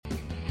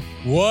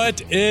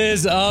What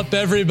is up,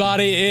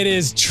 everybody? It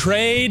is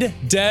trade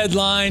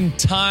deadline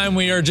time.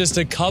 We are just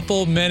a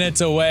couple minutes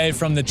away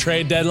from the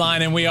trade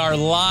deadline, and we are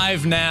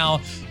live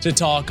now to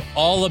talk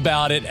all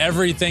about it,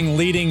 everything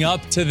leading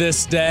up to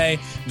this day,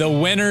 the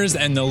winners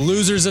and the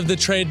losers of the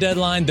trade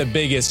deadline, the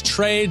biggest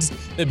trades,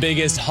 the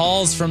biggest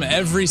hauls from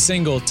every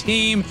single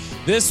team.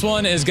 This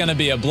one is going to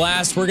be a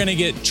blast. We're going to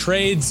get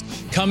trades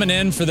coming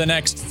in for the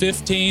next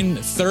 15,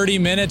 30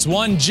 minutes.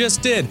 One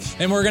just did,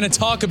 and we're going to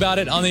talk about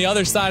it on the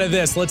other side of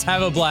this. Let's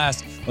have a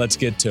blast. Let's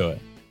get to it.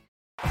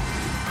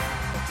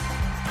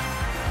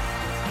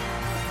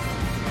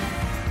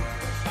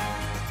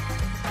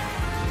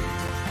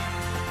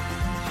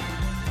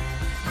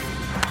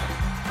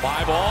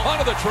 Fly ball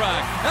onto the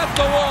track, at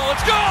the wall,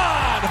 it's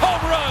gone!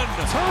 Home run!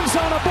 Turns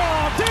on a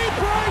ball, deep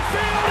right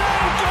field,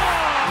 and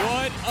gone!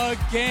 What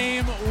a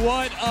game,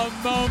 what a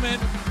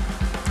moment.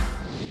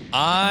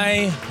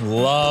 I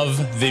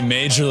love the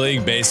Major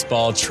League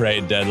Baseball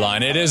trade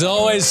deadline. It is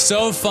always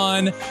so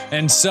fun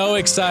and so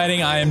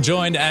exciting. I am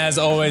joined, as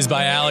always,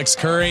 by Alex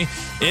Curry.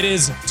 It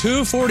is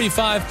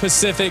 2:45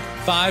 Pacific,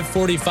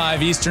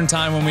 5:45 Eastern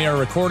time when we are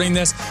recording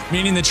this,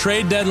 meaning the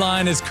trade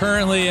deadline is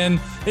currently in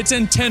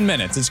 10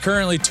 minutes. It's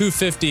currently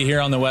 2:50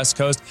 here on the West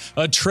Coast.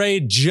 A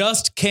trade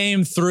just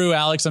came through,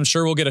 Alex. I'm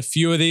sure we'll get a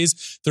few of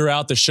these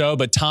throughout the show,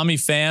 but Tommy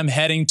Pham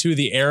heading to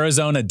the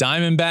Arizona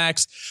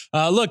Diamondbacks.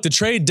 Look, the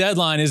trade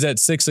deadline is at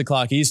 6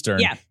 o'clock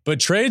Eastern, but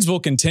trades will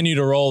continue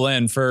to roll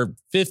in for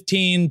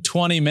 15,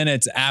 20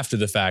 minutes after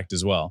the fact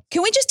as well.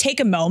 Can we just take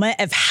a moment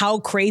of how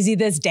crazy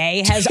this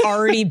day has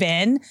already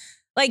been?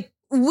 Like,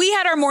 we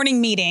had our morning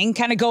meeting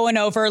kind of going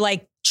over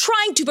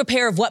trying to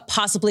prepare of what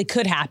possibly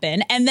could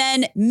happen. And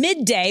then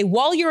midday,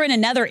 while you're in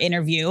another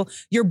interview,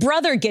 your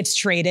brother gets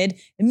traded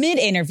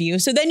mid-interview.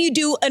 So then you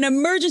do an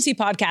emergency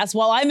podcast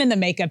while I'm in the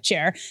makeup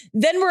chair.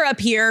 Then we're up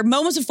here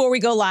moments before we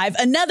go live.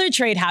 Another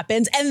trade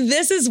happens. And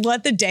this is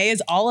what the day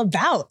is all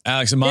about.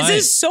 Alex, this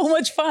is so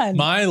much fun.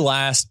 My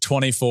last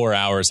 24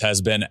 hours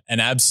has been an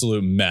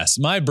absolute mess.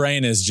 My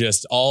brain is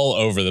just all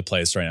over the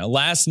place right now.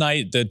 Last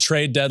night, the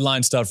trade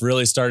deadline stuff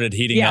really started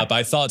heating up.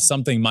 I thought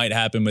something might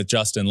happen with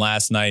Justin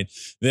last night.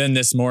 Then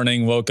this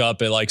morning, woke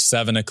up at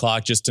 7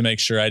 o'clock just to make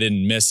sure I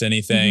didn't miss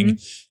anything.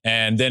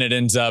 And then it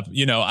ends up,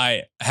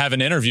 I have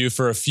an interview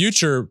for a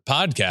future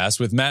podcast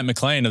with Matt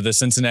McClain of the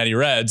Cincinnati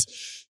Reds.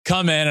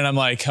 Come in and I'm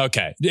like,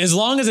 okay, as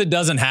long as it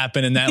doesn't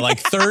happen in that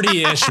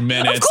 30-ish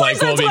minutes,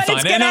 we'll be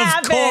fine. And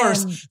of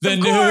course, the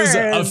news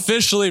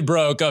officially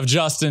broke of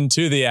Justin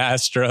to the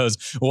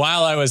Astros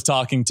while I was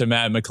talking to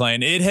Matt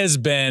McClain. It has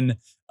been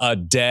a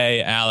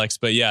day, Alex.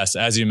 But yes,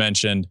 as you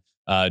mentioned,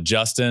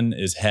 Justin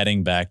is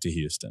heading back to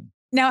Houston.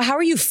 Now, how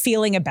are you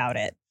feeling about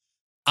it?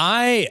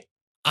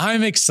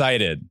 I'm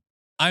excited.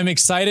 I'm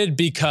excited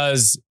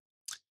because,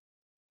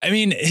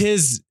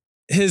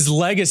 his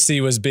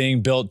legacy was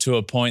being built to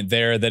a point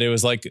there that it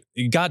was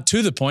it got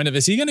to the point of,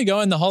 is he going to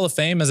go in the Hall of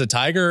Fame as a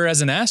Tiger or as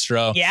an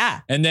Astro?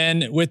 Yeah. And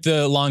then with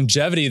the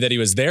longevity that he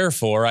was there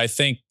for, I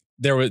think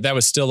that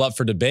was still up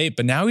for debate,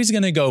 but now he's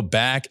going to go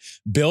back,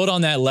 build on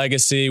that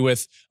legacy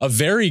with a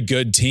very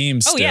good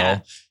team still.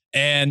 Yeah.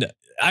 And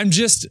I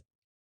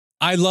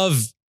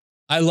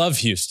love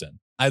Houston.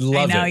 I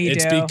love it.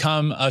 It's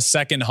become a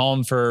second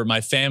home for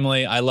my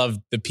family. I love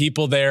the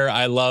people there.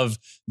 I love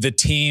the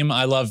team.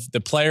 I love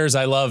the players.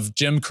 I love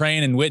Jim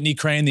Crane and Whitney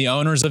Crane, the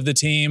owners of the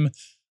team.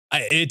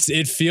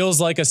 It feels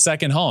like a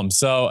second home.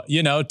 So,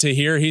 to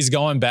hear he's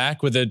going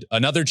back with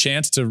another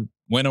chance to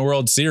win a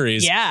World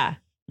Series. Yeah.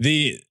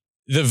 The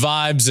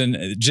vibes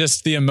and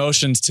just the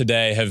emotions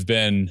today have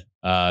been,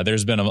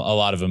 there's been a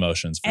lot of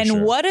emotions for sure.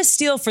 And what a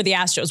steal for the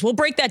Astros. We'll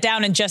break that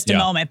down in just a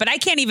moment, but I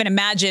can't even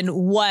imagine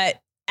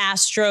what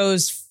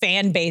Astros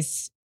fan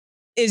base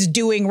is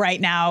doing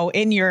right now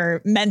in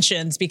your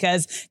mentions,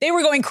 because they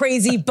were going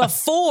crazy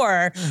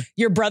before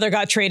your brother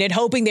got traded,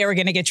 hoping they were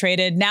going to get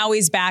traded. Now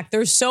he's back.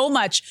 There's so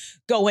much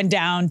going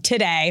down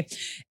today.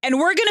 And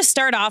we're going to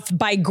start off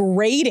by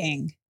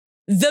grading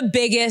the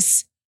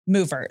biggest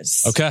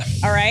movers. Okay.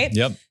 All right.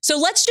 Yep. So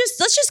let's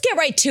just get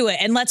right to it.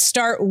 And let's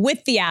start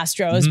with the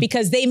Astros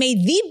because they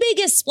made the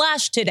biggest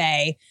splash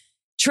today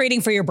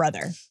trading for your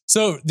brother.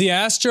 So the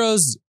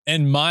Astros,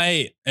 in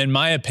my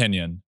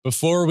opinion,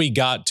 before we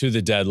got to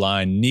the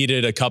deadline,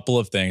 needed a couple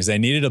of things. They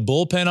needed a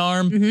bullpen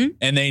arm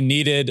and they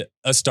needed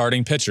a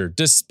starting pitcher,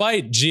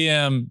 despite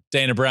GM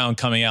Dana Brown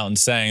coming out and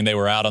saying they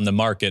were out on the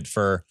market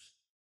for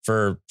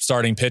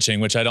starting pitching,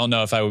 which I don't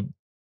know if I would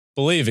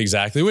believe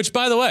exactly, which,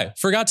 by the way,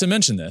 forgot to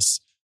mention this.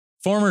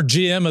 Former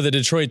GM of the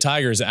Detroit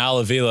Tigers, Al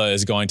Avila,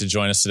 is going to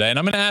join us today. And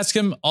I'm going to ask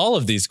him all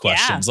of these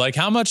questions. Like,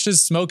 how much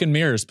does smoke and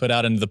mirrors put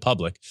out into the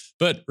public?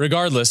 But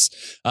regardless,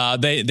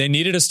 they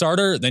needed a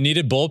starter. They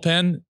needed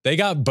bullpen. They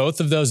got both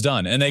of those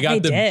done. And they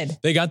got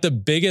the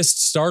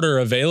biggest starter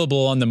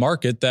available on the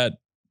market that,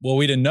 well,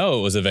 we didn't know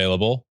it was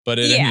available, but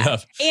it ended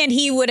up. And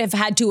he would have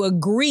had to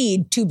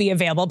agree to be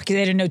available because they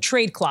had a no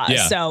trade clause.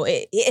 Yeah. So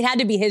it had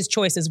to be his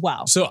choice as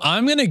well. So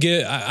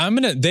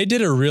they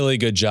did a really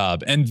good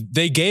job, and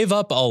they gave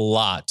up a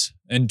lot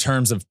in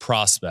terms of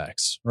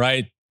prospects,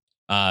 right?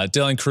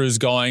 Dylan Cruz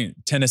going,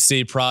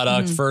 Tennessee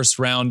product, first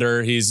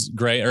rounder. He's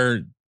great.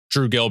 Or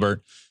Drew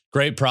Gilbert,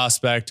 great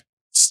prospect,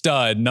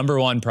 stud, number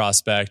 1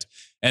 prospect,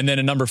 and then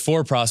a number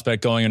 4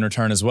 prospect going in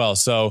return as well.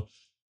 So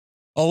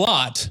a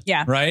lot,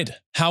 right?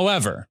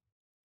 However,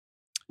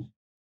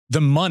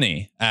 the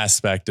money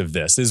aspect of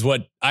this is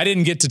what I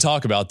didn't get to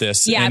talk about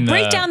this. Yeah,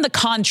 break down the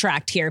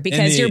contract here,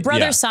 because your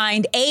brother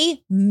signed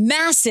a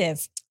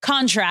massive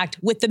contract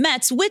with the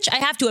Mets, which I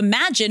have to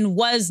imagine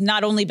was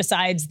not only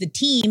besides the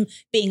team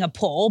being a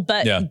pull,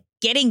 but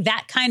getting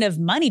that kind of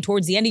money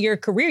towards the end of your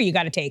career you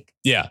got to take.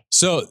 Yeah.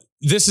 So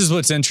this is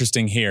what's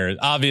interesting here.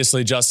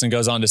 Obviously, Justin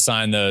goes on to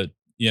sign the,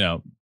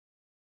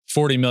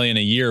 $40 million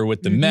a year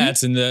with the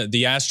Mets, and the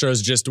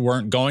Astros just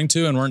weren't going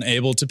to and weren't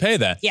able to pay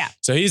that. Yeah.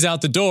 So he's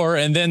out the door,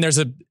 and then there's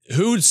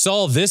who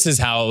saw this is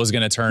how it was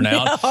going to turn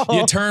out. No.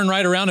 You turn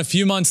right around a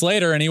few months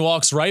later and he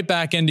walks right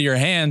back into your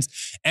hands.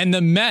 And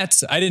the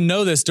Mets, I didn't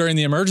know this during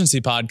the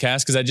emergency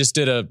podcast because I just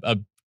did a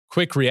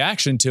quick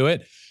reaction to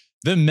it.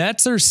 The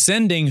Mets are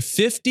sending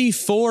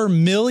 $54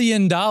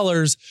 million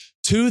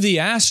to the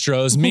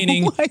Astros,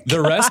 meaning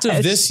the rest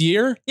of this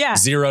year,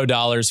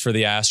 $0 for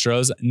the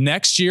Astros.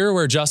 Next year,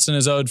 where Justin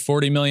is owed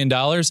 $40 million,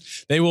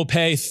 they will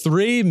pay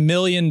 $3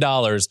 million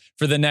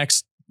for the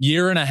next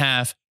year and a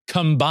half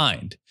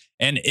combined.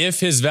 And if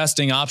his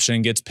vesting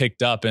option gets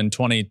picked up in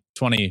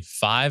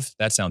 2025,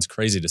 that sounds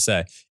crazy to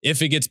say.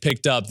 If it gets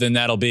picked up, then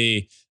that'll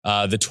be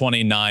the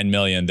 $29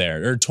 million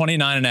there, or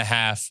 29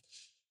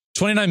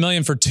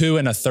 million for 2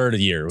 1/3 a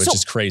year, which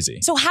is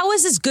crazy. So how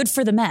is this good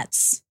for the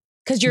Mets?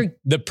 Because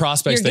the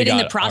prospects you're getting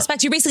the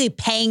prospects. You're basically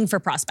paying for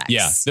prospects.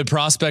 Yeah, the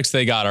prospects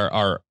they got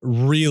are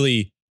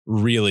really,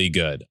 really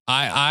good.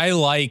 I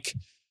like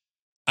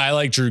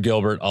Drew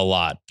Gilbert a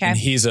lot, and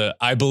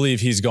I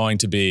believe he's going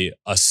to be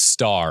a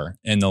star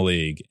in the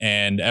league.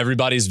 And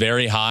everybody's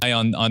very high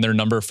on their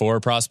number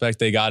 4 prospect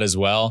they got as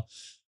well.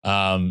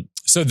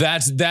 So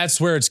that's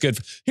where it's good.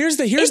 Here's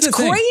the thing. It's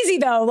crazy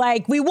though.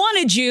 Like, we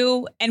wanted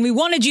you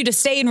to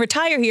stay and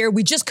retire here.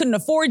 We just couldn't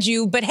afford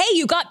you, but hey,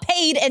 you got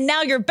paid and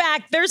now you're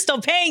back. They're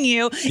still paying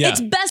you. Yeah. It's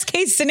best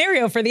case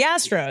scenario for the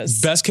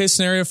Astros. Best case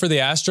scenario for the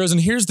Astros.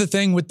 And here's the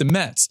thing with the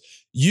Mets.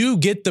 You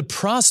get the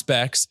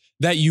prospects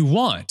that you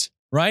want,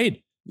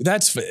 right?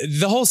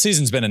 The whole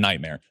season's been a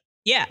nightmare.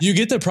 Yeah. You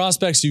get the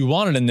prospects you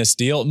wanted in this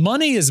deal.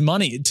 Money is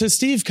money. To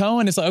Steve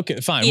Cohen, it's like, okay,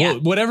 fine. Yeah.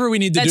 Well, whatever we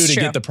need to do to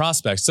get the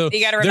prospects. So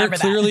they're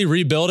clearly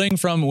rebuilding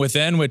from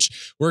within,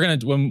 which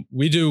when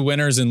we do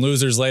winners and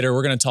losers later,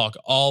 we're going to talk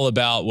all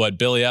about what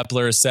Billy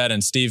Epler has said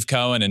and Steve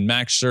Cohen and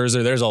Max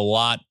Scherzer. There's a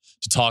lot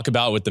to talk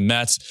about with the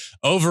Mets.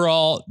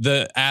 Overall,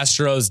 the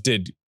Astros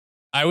did,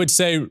 I would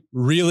say,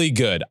 really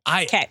good.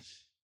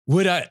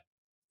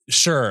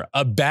 Sure,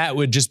 a bat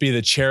would just be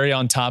the cherry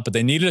on top, but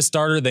they needed a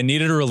starter. They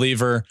needed a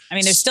reliever. I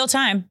mean, there's still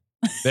time.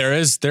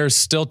 There's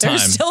still time.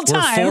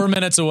 We're 4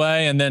 minutes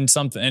away, and then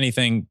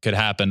anything could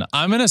happen.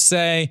 I'm going to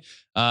say,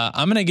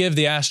 I'm going to give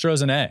the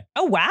Astros an A.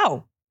 Oh,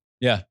 wow.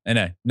 Yeah, an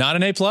A. Not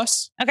an A+.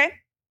 Okay.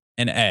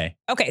 An A.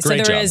 Okay, Great so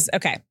there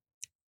job.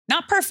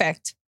 Not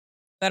perfect,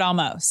 but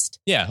almost.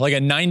 Yeah, like a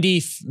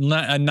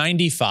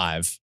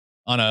 95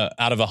 out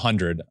of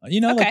 100.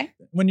 Like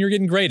when you're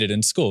getting graded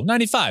in school,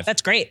 95.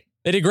 That's great.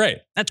 They did great.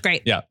 That's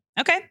great. Yeah.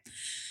 Okay.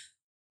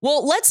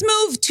 Well, let's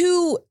move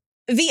to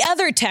the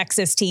other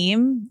Texas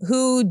team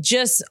who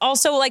just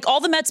also, like, all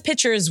the Mets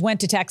pitchers went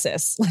to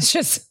Texas. Let's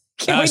just,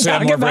 can we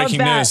talk about breaking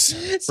that?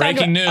 news.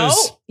 Breaking news.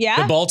 Oh,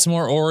 yeah. The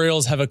Baltimore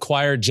Orioles have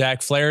acquired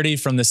Jack Flaherty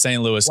from the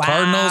St. Louis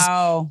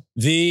Cardinals.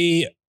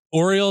 The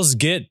Orioles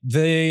get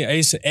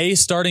a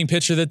starting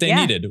pitcher that they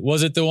needed.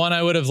 Was it the one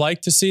I would have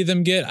liked to see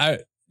them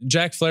get?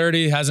 Jack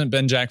Flaherty hasn't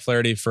been Jack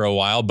Flaherty for a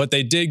while, but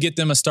they did get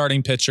them a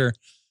starting pitcher.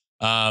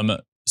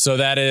 So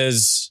that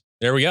is,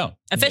 there we go.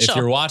 Official. If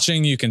you're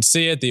watching, you can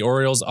see it. The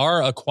Orioles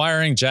are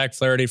acquiring Jack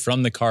Flaherty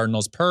from the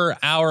Cardinals per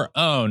our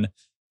own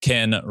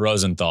Ken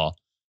Rosenthal.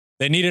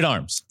 They needed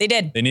arms. They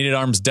did. They needed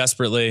arms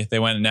desperately. They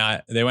went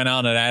out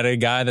and added a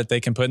guy that they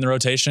can put in the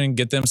rotation,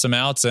 get them some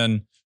outs,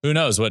 and who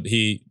knows what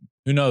he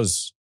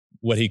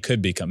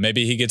could become.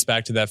 Maybe he gets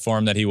back to that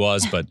form that he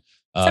was, but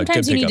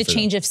sometimes you need a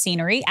change of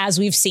scenery, as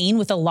we've seen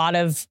with a lot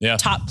of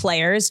top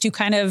players, to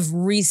kind of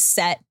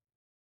reset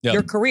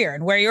your career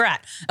and where you're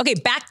at. Okay,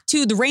 back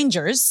to the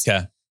Rangers.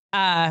 Okay.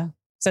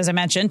 So as I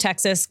mentioned,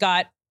 Texas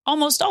got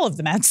almost all of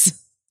the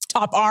Mets'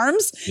 top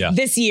arms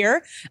this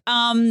year.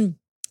 How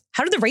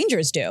did the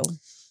Rangers do?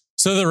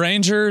 So the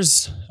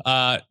Rangers,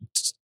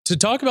 to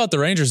talk about the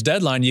Rangers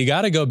deadline, you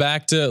got to go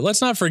back to,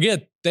 let's not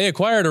forget, they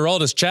acquired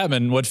Aroldis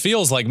Chapman what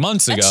feels like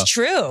months ago. That's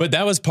true. But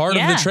that was part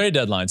of the trade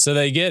deadline. So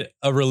they get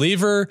a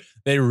reliever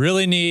they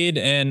really need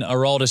in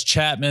Aroldis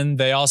Chapman.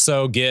 They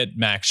also get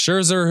Max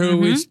Scherzer, who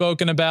we've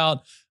spoken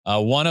about.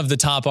 One of the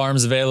top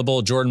arms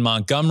available, Jordan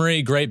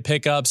Montgomery, great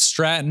pickup.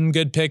 Stratton,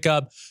 good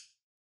pickup.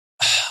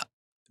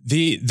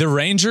 The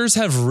Rangers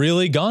have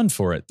really gone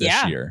for it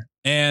this year.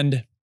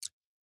 And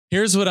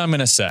here's what I'm going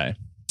to say.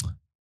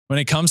 When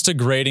it comes to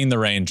grading the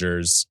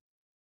Rangers,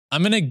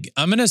 I'm going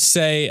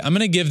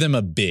to give them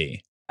a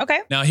B.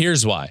 Okay. Now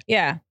here's why.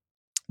 Yeah.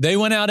 They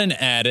went out and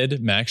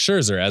added Max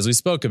Scherzer, as we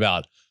spoke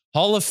about.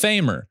 Hall of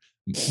Famer,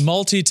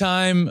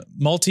 multi-time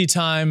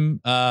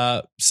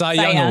Cy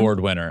Young Award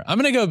winner. I'm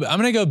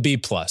gonna go B+.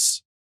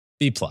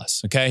 B+.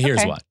 Okay,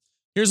 here's why.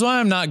 Here's why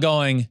I'm not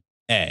going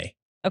A.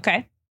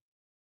 Okay.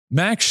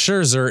 Max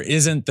Scherzer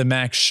isn't the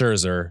Max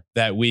Scherzer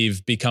that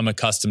we've become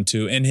accustomed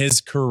to in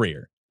his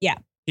career. Yeah.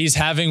 He's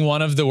having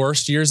one of the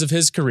worst years of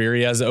his career.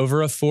 He has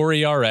over a 4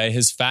 ERA.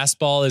 His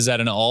fastball is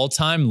at an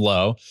all-time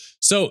low.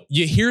 So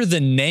you hear the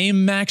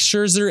name Max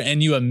Scherzer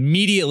and you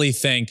immediately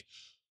think,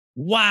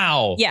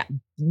 wow,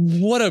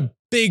 what a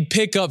big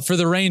pickup for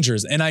the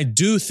Rangers. And I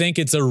do think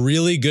it's a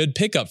really good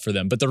pickup for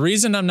them. But the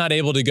reason I'm not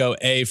able to go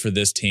A for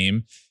this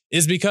team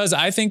is because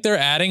I think they're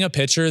adding a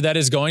pitcher that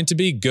is going to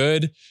be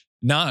good,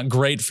 not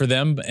great for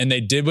them. And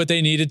they did what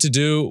they needed to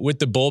do with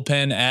the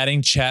bullpen,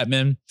 adding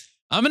Chapman.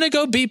 I'm going to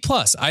go B+.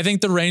 I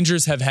think the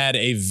Rangers have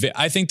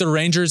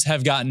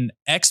gotten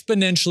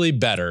exponentially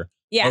better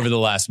over the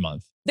last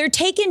month. They're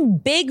taking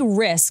big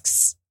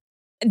risks.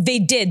 They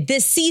did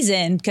this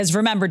season because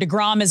remember,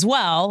 DeGrom as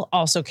well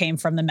also came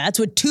from the Mets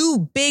with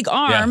 2 big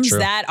arms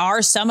that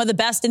are some of the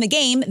best in the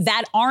game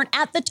that aren't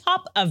at the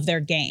top of their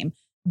game.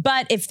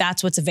 But if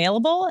that's what's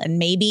available and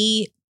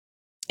maybe,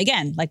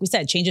 again, like we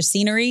said, change of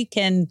scenery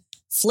can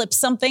flip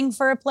something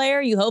for a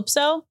player. You hope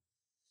so.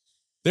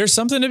 There's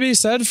something to be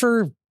said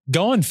for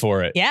going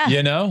for it. Yeah.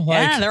 You know,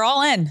 they're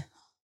all in.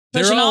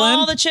 Pushing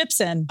all the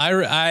chips in. I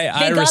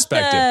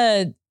respect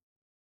it.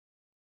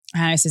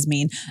 This is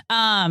mean.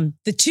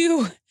 The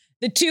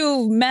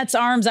two Mets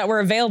arms that were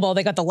available,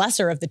 they got the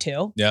lesser of the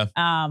two. Yeah.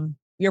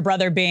 Your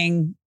brother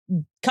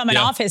coming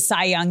off his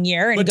Cy Young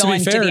year and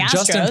going to the Astros.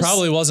 Justin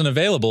probably wasn't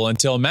available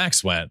until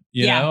Max went.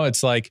 You know,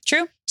 it's like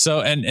true.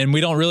 So, and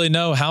we don't really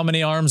know how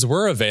many arms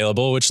were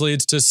available, which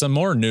leads to some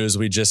more news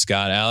we just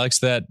got, Alex,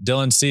 that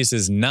Dylan Cease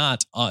is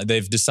not.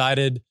 They've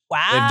decided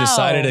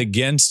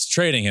against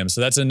trading him.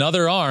 So that's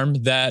another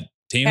arm that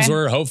teams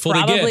were hopeful to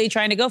get. Probably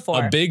trying to go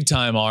for a big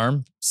time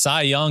arm,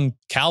 Cy Young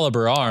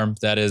caliber arm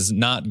that is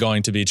not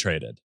going to be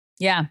traded.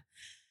 Yeah.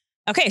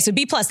 Okay, so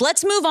B+.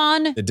 Let's move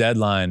on. The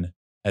deadline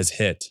has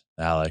hit,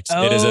 Alex.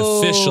 It is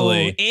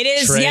officially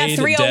trade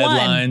 3:01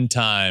 deadline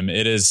time.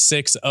 It is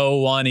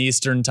 6:01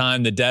 Eastern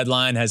time. The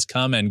deadline has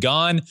come and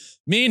gone,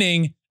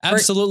 meaning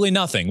absolutely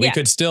nothing. We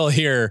could still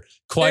hear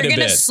quite a bit. They're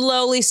going to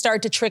slowly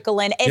start to trickle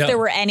in if there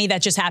were any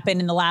that just happened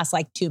in the last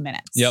 2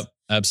 minutes. Yep,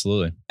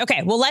 absolutely.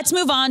 Okay, well, let's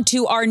move on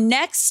to our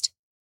next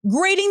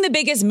grading the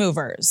biggest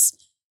movers.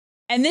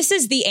 And this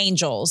is the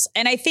Angels.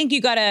 And I think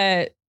you got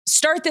to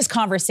start this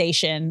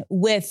conversation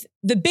with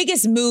the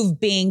biggest move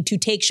being to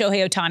take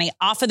Shohei Ohtani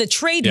off of the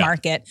trade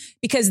market,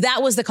 because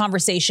that was the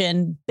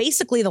conversation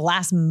basically the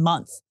last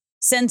month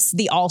since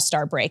the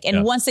All-Star break.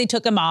 And once they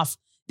took him off,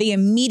 they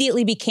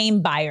immediately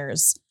became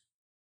buyers.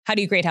 How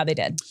do you grade how they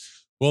did?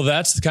 Well,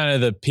 that's kind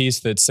of the piece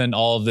that sent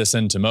all of this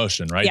into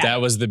motion, right? Yeah.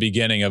 That was the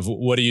beginning of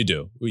what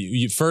do?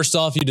 First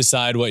off, you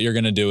decide what you're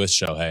going to do with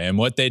Shohei. And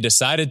what they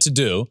decided to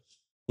do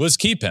was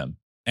keep him.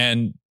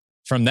 And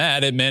from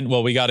that, it meant,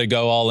 well, we got to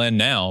go all in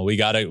now. We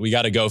got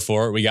to go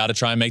for it. We got to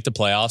try and make the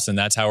playoffs, and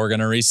that's how we're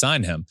going to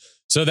re-sign him.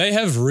 So they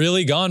have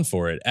really gone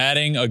for it,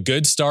 adding a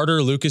good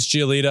starter, Lucas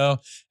Giolito,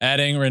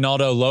 adding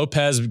Reynaldo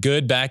Lopez,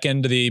 good back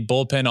into the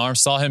bullpen arm.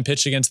 Saw him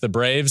pitch against the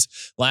Braves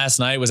last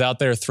night, was out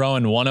there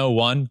throwing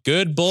 101.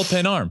 Good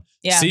bullpen arm.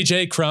 Yeah.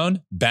 CJ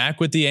Cron back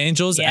with the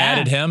Angels,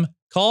 added him,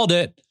 called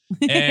it.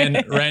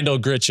 And Randall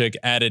Grichuk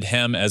added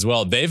him as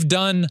well. They've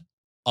done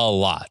a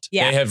lot.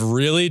 Yeah. They have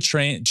really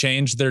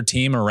changed their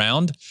team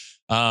around.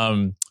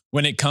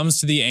 When it comes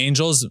to the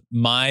Angels,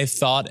 my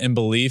thought and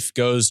belief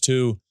goes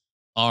to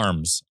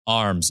arms.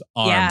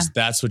 Yeah.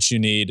 That's what you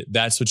need.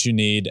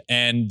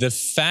 And the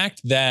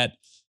fact that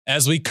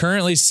as we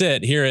currently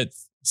sit here at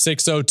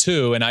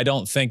 6:02, and I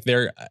don't think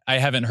I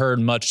haven't heard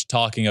much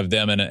talking of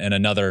them in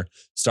another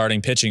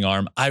starting pitching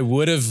arm. I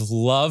would have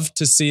loved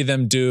to see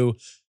them do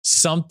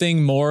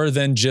something more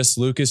than just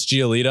Lucas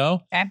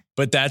Giolito,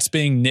 but that's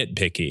being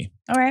nitpicky.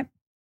 All right.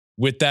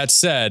 With that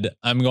said,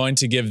 I'm going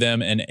to give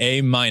them an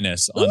A-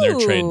 on their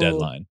trade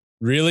deadline.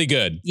 Really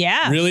good.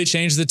 Yeah. Really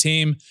changed the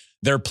team.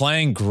 They're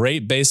playing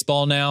great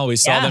baseball now. We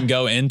saw them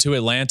go into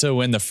Atlanta,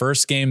 win the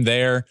first game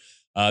there.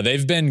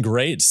 They've been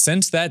great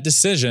since that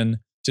decision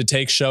to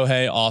take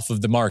Shohei off of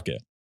the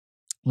market.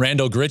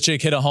 Randall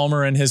Grichuk hit a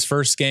homer in his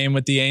first game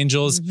with the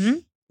Angels. Mm-hmm.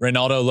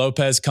 Reynaldo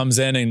Lopez comes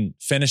in and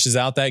finishes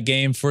out that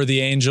game for the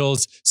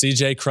Angels.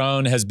 CJ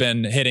Cron has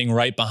been hitting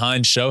right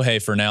behind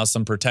Shohei for now,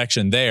 some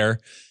protection there.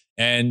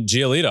 And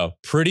Giolito,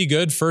 pretty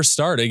good first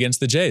start against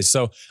the Jays.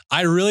 So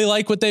I really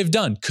like what they've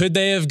done. Could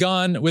they have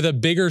gone with a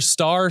bigger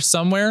star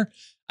somewhere?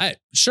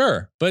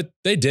 Sure, but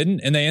they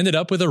didn't, and they ended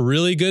up with a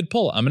really good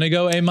pull. I'm going to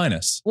go A-.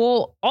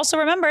 Well, also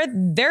remember,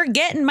 they're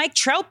getting Mike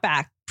Trout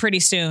back pretty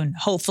soon,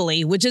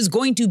 hopefully, which is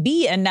going to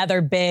be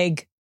another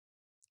big,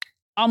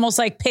 almost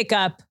like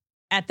pickup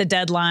at the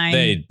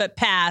deadline, but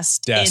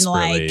passed in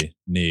like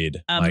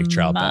need Mike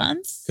Trout back.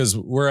 Because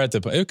we're at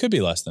it could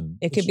be less than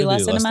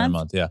a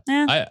month. Yeah.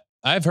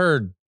 I've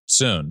heard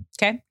soon.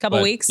 Okay.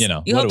 Couple weeks. You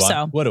know, you hope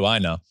so. What do I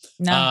know?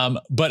 No.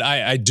 But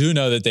I do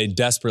know that they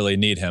desperately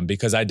need him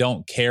because I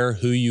don't care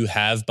who you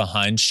have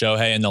behind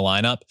Shohei in the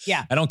lineup.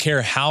 Yeah. I don't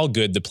care how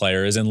good the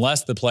player is,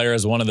 unless the player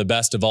is one of the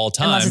best of all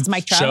time. Unless it's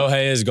Mike Trout.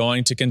 Shohei is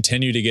going to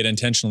continue to get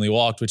intentionally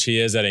walked, which he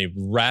is at a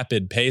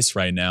rapid pace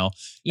right now.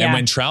 Yeah. And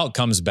when Trout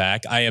comes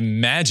back, I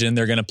imagine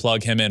they're going to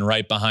plug him in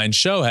right behind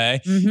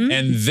Shohei. Mm-hmm.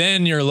 And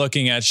then you're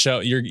looking at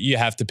you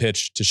have to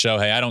pitch to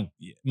Shohei.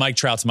 Mike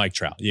Trout's Mike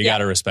Trout. You got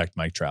to respect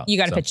Mike Trout. You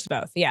got to pitch to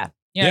both. Yeah.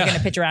 You're not going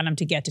to pitch around him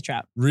to get to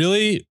Trout.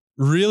 Really,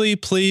 really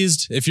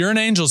pleased. If you're an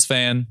Angels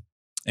fan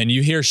and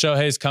you hear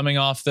Shohei's coming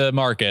off the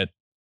market,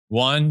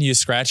 one, you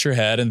scratch your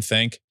head and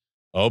think,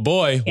 oh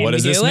boy, what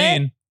does this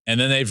mean? And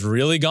then they've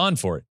really gone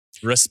for it.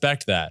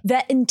 Respect that.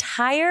 The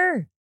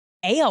entire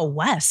AL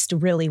West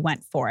really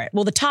went for it.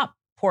 Well, the top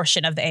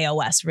portion of the AL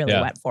West really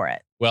went for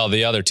it. Well,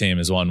 the other team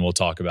is one we'll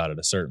talk about at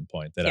a certain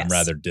point that I'm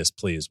rather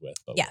displeased with.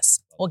 But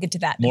we'll get to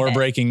that. More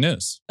breaking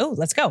news. Oh,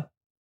 let's go.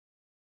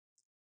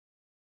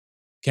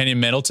 Kenny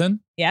Middleton.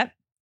 Yep.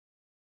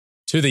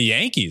 To the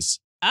Yankees.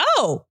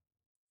 Oh.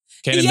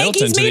 Kenny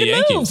Middleton to the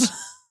Yankees.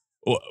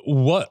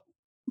 What?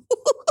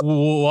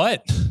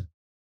 What?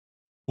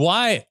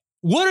 Why?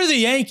 What are the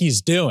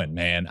Yankees doing,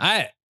 man?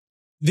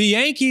 The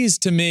Yankees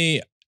to me,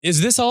 if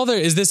this is all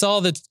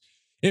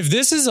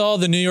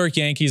the New York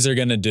Yankees are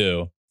going to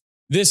do,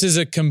 this is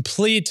a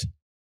complete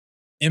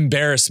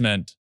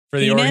embarrassment for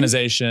the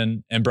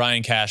organization and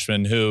Brian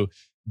Cashman, who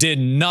did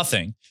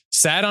nothing.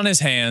 Sat on his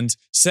hands,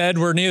 said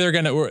we're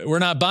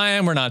not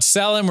buying, we're not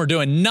selling, we're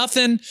doing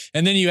nothing.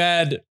 And then you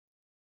add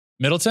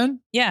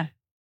Middleton? Yeah.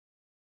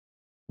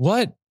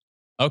 What?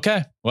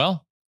 Okay.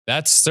 Well, we'll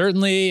get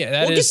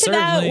to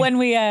that when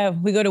we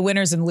go to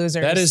winners and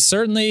losers. That is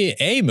certainly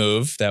a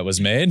move that was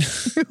made.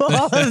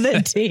 All of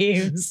the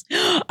teams.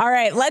 All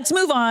right, let's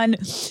move on.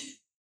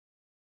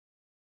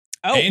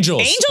 Oh,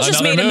 Angels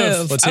just made a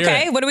move. Let's hear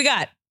it. What do we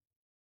got?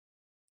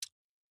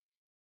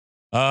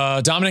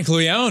 Dominic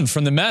Leone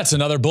from the Mets,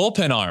 another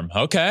bullpen arm.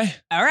 Okay.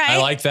 All right. I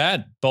like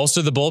that.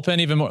 Bolster the bullpen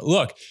even more.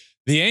 Look,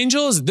 the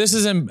Angels, this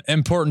is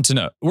important to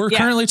know. We're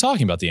currently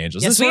talking about the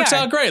Angels. Yes, this works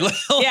out great.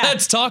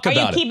 Let's talk about it.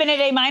 Are you keeping it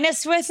A-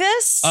 with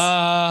this?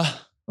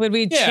 Would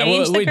we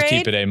change the we'd grade?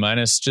 keep it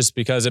A- just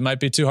because it might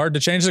be too hard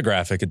to change the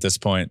graphic at this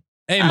point.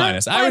 A-. I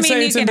would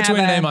say it's in between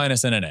an A-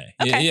 and an A.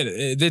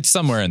 Okay. It's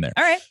somewhere in there.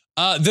 All right.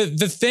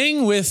 The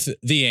thing with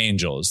the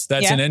Angels,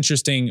 that's an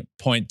interesting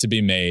point to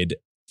be made.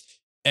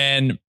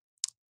 And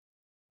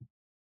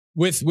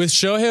with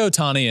Shohei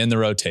Ohtani in the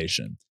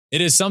rotation, it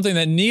is something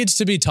that needs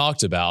to be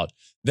talked about,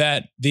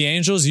 that the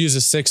Angels use a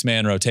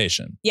 6-man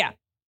rotation. Yeah.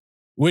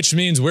 Which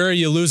means, where are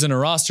you losing a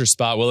roster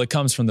spot? Well, it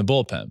comes from the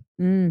bullpen.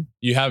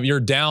 You're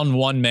down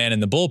 1 man in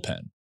the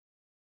bullpen.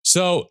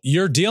 So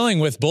you're dealing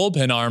with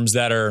bullpen arms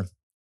that are,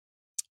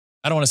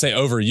 I don't want to say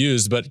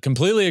overused, but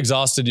completely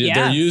exhausted. Yeah.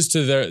 They're used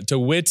to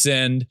wit's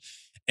end,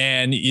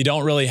 and you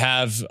don't really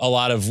have a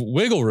lot of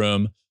wiggle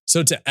room.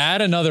 So to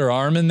add another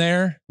arm in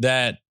there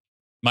that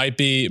might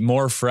be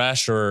more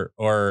fresh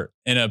or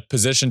in a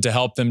position to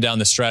help them down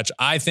the stretch,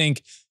 I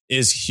think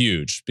is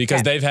huge,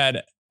 because they've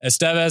had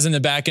Estevez in the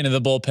back end of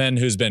the bullpen,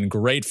 who's been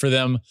great for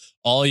them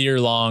all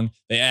year long.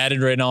 They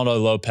added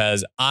Reynaldo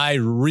Lopez. I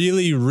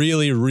really,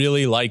 really,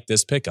 really like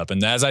this pickup.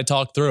 And as I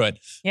talk through it,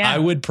 I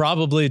would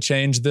probably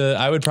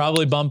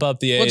bump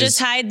up the A's. We'll just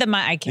hide the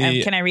mic.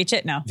 Can I reach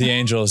it? No. The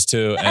Angels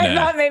too. I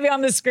thought maybe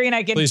on the screen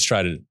I could. Please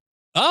try to.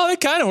 Oh, it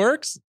kind of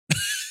works.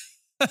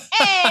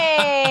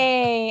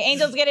 Hey,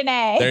 Angels get an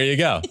A. There you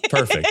go.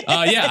 Perfect.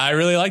 I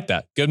really like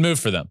that. Good move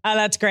for them. Oh,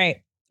 that's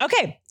great.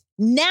 Okay.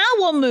 Now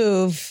we'll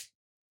move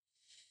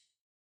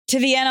to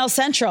the NL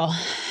Central,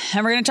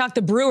 and we're going to talk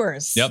the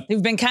Brewers. Yep.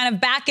 Who've been kind of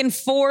back and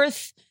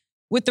forth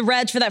with the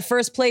Reds for that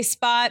first place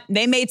spot.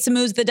 They made some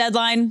moves at the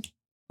deadline.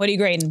 What are you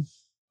grading?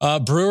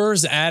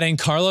 Brewers adding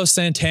Carlos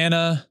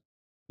Santana,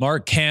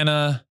 Mark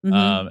Canha,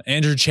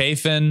 Andrew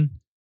Chafin.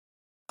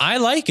 I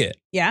like it.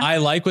 Yeah. I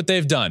like what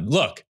they've done.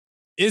 Look,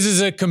 this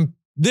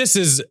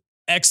is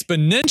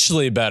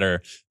exponentially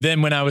better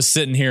than when I was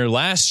sitting here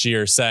last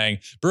year saying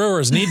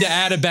Brewers need to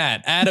add a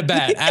bat,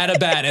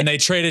 and they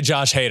traded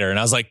Josh Hader. And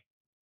I was like,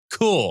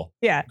 cool.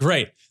 Yeah.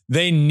 Great.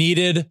 They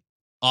needed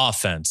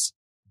offense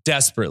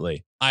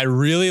desperately. I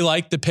really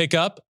like the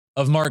pickup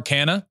of Mark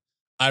Canha.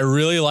 I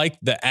really like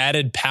the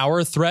added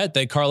power threat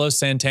that Carlos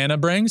Santana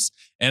brings.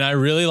 And I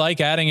really like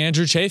adding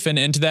Andrew Chafin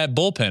into that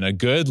bullpen, a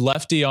good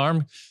lefty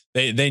arm.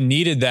 They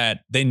needed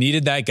that. They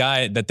needed that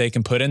guy that they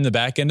can put in the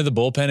back end of the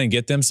bullpen and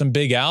get them some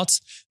big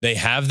outs. They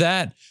have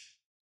that.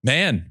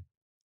 Man,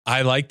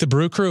 I like the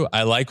Brew Crew.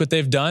 I like what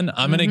they've done.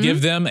 I'm going to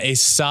give them a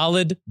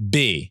solid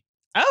B.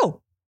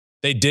 Oh.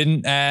 They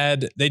didn't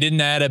add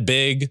a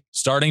big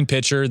starting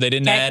pitcher. They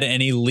didn't add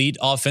an elite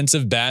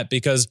offensive bat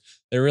because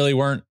there really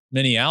weren't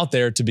many out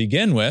there to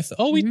begin with.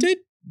 Oh, we did.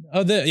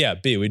 Oh,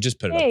 B. We just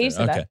put it up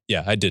there. Okay. That.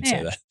 Yeah, I did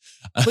say that.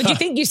 What do you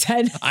think you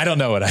said? I don't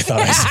know what I thought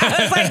I said.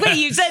 I was like, wait,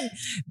 you said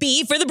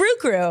B for the Brew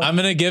Crew. I'm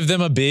going to give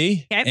them a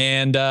B. Okay.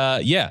 And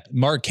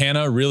Mark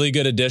Canha, really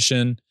good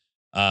addition.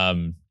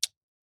 B.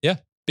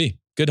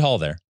 good haul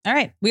there. All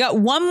right. We got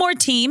one more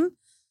team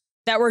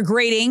that we're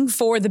grading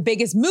for the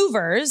biggest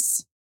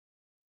movers.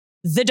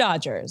 The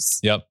Dodgers.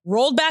 Yep.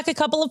 Rolled back a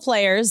couple of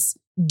players.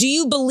 Do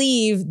you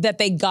believe that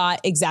they got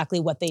exactly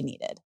what they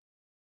needed?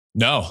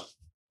 No,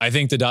 I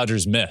think the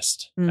Dodgers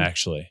missed,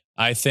 actually.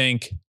 I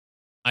think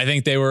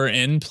they were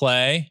in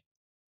play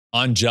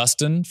on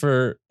Justin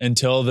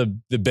until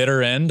the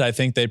bitter end. I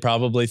think they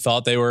probably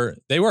thought they were.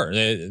 They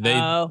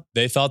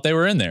thought they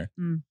were in there.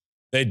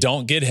 They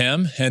don't get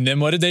him. And then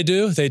what did they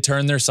do? They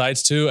turned their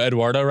sights to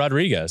Eduardo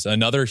Rodriguez,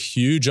 another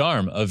huge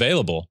arm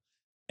available.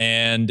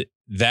 And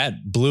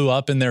that blew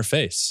up in their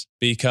face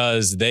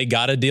because they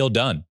got a deal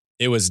done.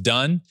 It was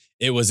done.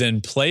 It was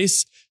in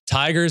place.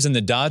 Tigers and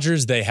the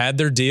Dodgers, they had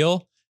their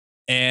deal.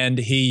 And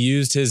he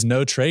used his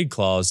no trade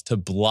clause to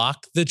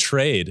block the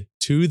trade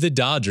to the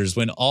Dodgers.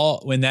 When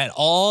that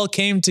all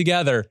came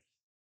together,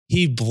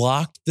 he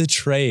blocked the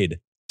trade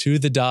to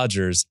the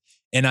Dodgers.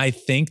 And I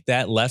think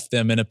that left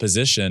them in a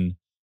position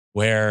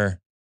where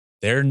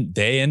they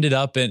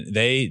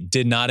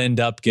did not end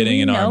up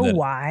getting an arm. Do you know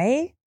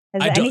why?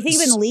 Has anything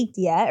been leaked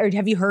yet? Or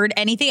have you heard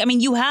anything? I mean,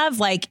 you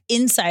have like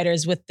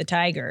insiders with the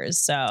Tigers.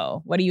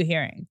 So what are you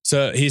hearing?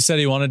 So he said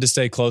he wanted to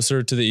stay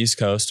closer to the East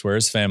Coast where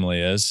his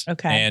family is.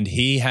 Okay. And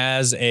he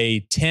has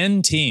a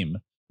 10-team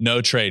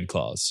no trade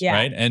clause,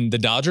 right? And the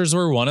Dodgers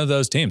were one of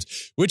those teams,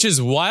 which is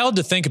wild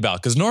to think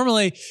about because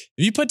normally if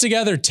you put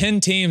together 10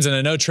 teams and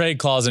a no trade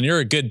clause and you're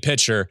a good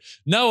pitcher,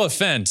 no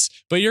offense,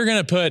 but you're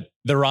going to put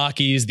the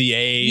Rockies, the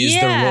A's,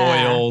 the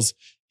Royals.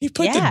 He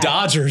put the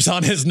Dodgers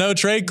on his no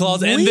trade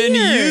clause and then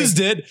used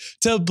it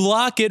to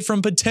block it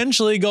from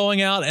potentially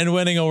going out and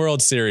winning a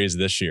World Series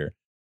this year.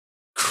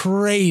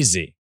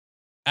 Crazy.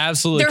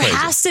 Absolutely crazy. There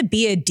has to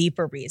be a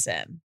deeper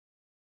reason,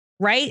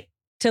 right?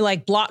 To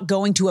like block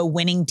going to a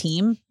winning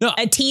team. No,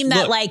 a team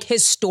that like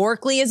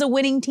historically is a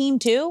winning team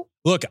too.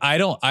 Look, I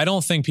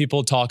don't think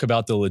people talk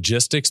about the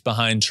logistics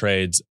behind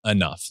trades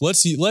enough.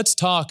 Let's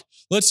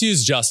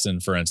use Justin,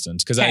 for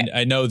instance, because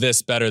I know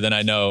this better than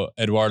I know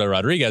Eduardo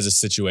Rodriguez's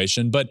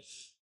situation. But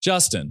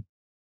Justin,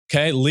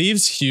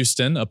 leaves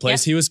Houston, a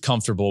place he was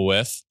comfortable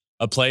with,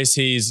 a place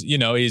he's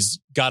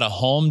got a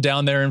home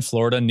down there in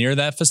Florida near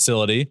that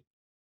facility.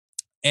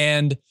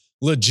 And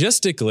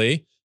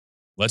logistically,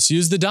 let's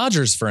use the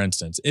Dodgers, for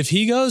instance. If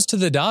he goes to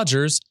the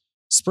Dodgers,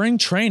 spring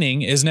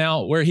training is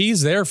now where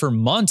he's there for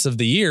months of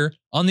the year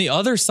on the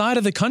other side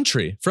of the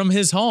country from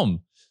his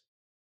home.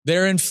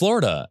 They're in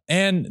Florida.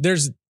 And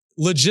there's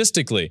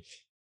logistically,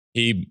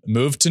 he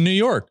moved to New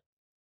York,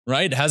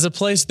 right? Has a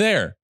place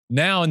there.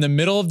 Now in the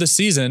middle of the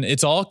season,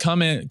 it's all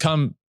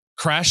come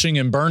crashing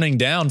and burning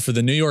down for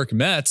the New York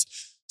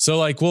Mets. So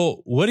like,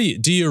 well,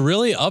 do you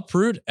really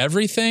uproot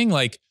everything?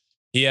 Like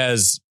he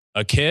has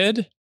a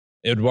kid.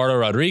 Eduardo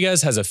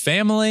Rodriguez has a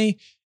family.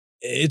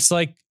 It's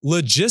like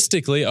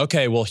logistically,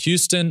 okay, well,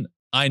 Houston,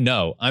 I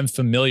know, I'm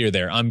familiar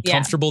there. I'm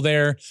comfortable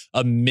there.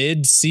 A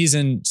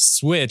mid-season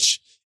switch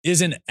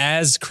isn't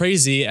as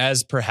crazy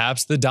as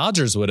perhaps the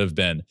Dodgers would have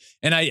been.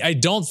 And I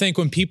don't think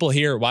when people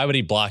hear, why would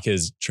he block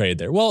his trade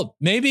there? Well,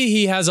 maybe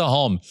he has a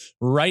home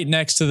right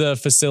next to the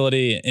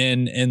facility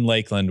in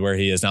Lakeland where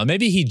he is now.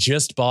 Maybe he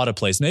just bought a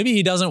place. Maybe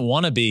he doesn't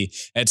want to be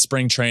at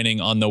spring training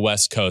on the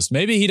West Coast.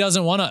 Maybe he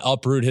doesn't want to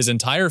uproot his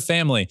entire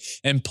family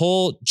and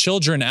pull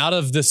children out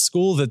of the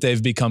school that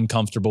they've become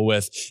comfortable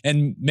with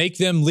and make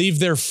them leave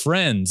their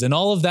friends and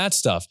all of that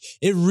stuff.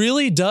 It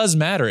really does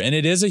matter. And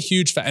it is a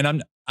huge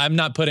and I'm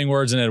not putting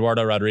words in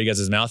Eduardo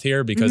Rodriguez's mouth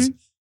here because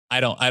I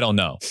don't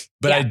know.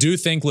 But I do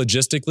think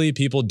logistically,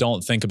 people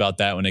don't think about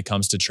that when it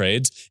comes to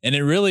trades. And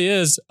it really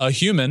is a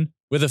human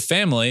with a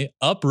family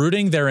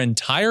uprooting their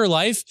entire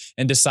life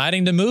and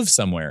deciding to move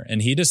somewhere.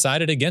 And he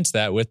decided against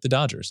that with the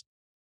Dodgers.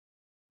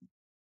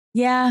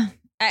 Yeah.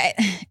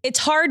 It's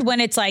hard when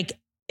it's like,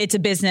 it's a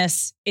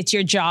business, it's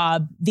your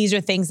job. These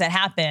are things that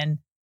happen.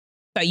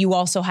 But you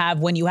also have,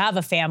 when you have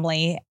a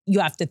family, you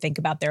have to think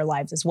about their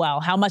lives as well.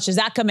 How much does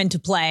that come into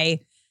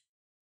play?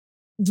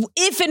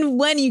 If and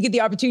when you get the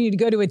opportunity to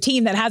go to a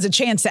team that has a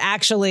chance to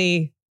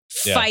actually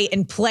fight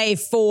and play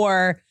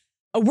for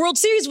a World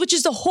Series, which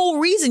is the whole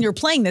reason you're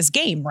playing this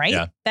game, right?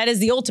 Yeah. That is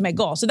the ultimate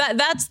goal. So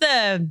that's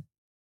the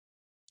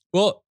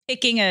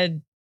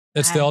picking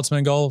it's the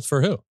ultimate goal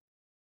for who?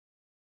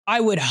 I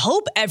would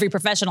hope every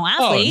professional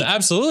athlete. Oh,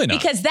 absolutely not.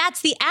 Because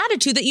that's the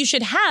attitude that you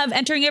should have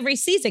entering every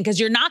season, because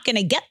you're not going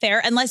to get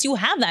there unless you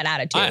have that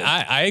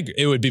attitude.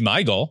 It would be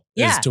my goal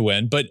is to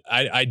win. But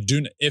I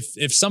do, if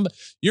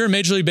you're a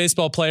Major League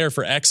Baseball player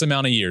for X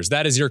amount of years,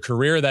 that is your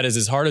career. That is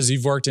as hard as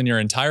you've worked in your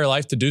entire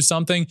life to do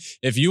something.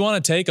 If you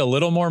want to take a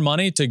little more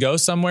money to go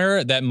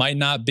somewhere that might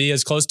not be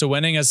as close to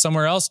winning as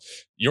somewhere else,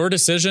 your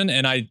decision,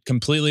 and I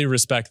completely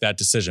respect that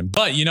decision.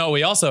 But,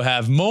 we also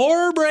have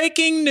more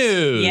breaking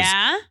news.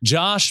 Yeah?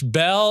 Josh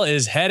Bell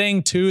is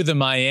heading to the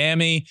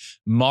Miami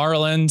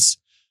Marlins.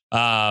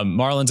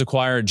 Marlins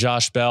acquired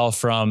Josh Bell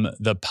from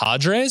the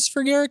Padres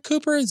for Garrett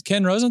Cooper.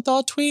 Ken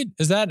Rosenthal tweet.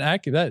 Is that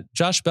accurate? That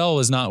Josh Bell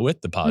was not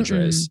with the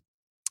Padres.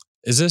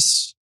 Is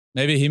this,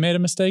 maybe he made a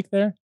mistake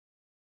there?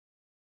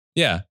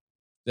 Yeah.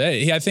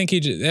 I think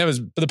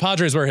the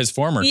Padres were his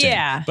former team.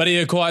 Yeah. But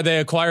they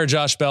acquired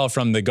Josh Bell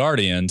from the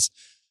Guardians.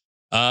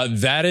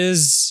 That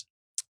is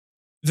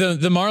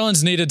the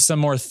Marlins needed some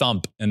more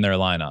thump in their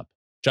lineup.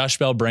 Josh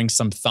Bell brings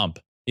some thump.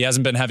 He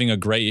hasn't been having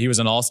he was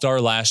an all-star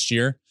last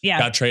year. Yeah.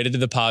 Got traded to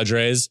the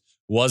Padres.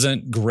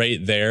 Wasn't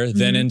great there.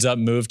 Then ends up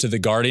moved to the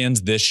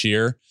Guardians this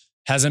year.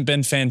 Hasn't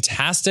been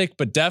fantastic,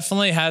 but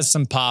definitely has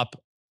some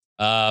pop.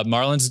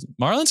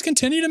 Marlins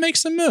continue to make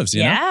some moves.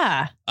 You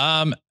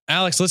know?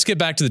 Alex, let's get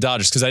back to the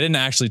Dodgers because I didn't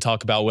actually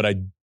talk about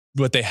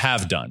what they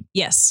have done.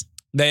 Yes.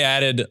 They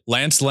added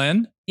Lance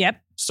Lynn.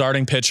 Yep.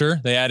 Starting pitcher.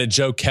 They added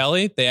Joe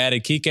Kelly. They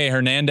added Kike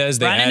Hernandez.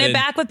 Running it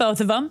back with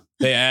both of them.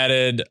 They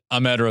added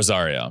Ahmed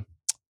Rosario.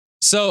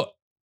 So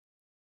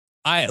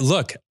I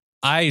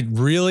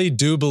really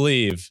do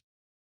believe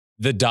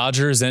the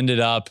Dodgers ended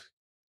up,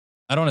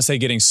 I don't want to say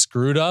getting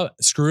screwed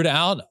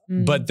out,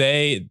 but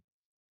they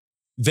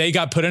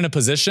got put in a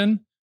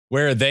position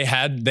where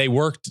they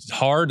worked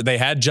hard. They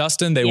had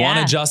Justin. They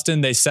wanted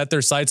Justin. They set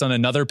their sights on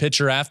another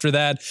pitcher after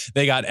that.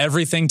 They got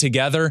everything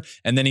together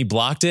and then he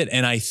blocked it.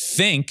 And I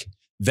think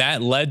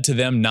that led to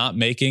them not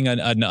making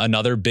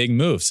another big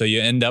move. So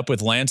you end up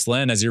with Lance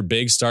Lynn as your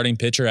big starting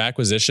pitcher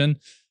acquisition.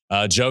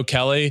 Joe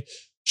Kelly,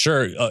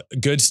 sure,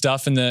 good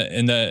stuff in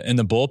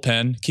the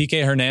bullpen.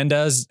 Kike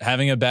Hernandez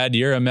having a bad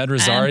year. Ahmed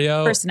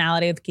Rosario,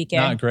 personality of Kike,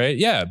 not great.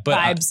 Yeah, but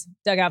vibes,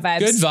 dugout vibes,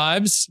 good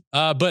vibes.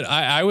 But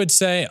I would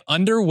say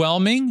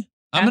underwhelming.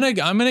 I'm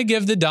gonna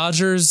give the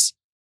Dodgers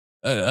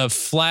a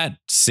flat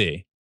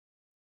C.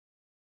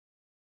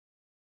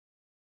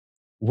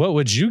 What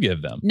would you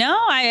give them? No,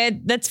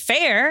 that's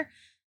fair.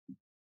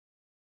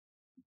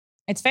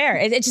 It's fair.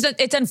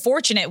 It's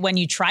unfortunate when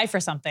you try for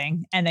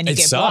something and then you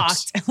get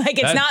blocked. Like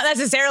it's not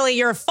necessarily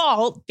your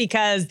fault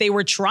because they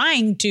were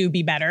trying to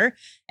be better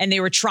and they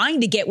were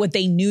trying to get what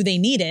they knew they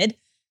needed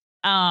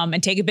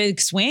and take a big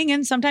swing.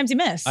 And sometimes you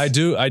miss. I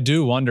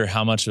do wonder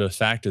how much of a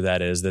factor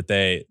that is that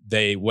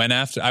they went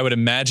after. I would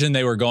imagine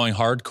they were going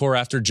hardcore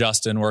after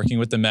Justin, working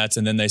with the Mets,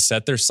 and then they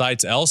set their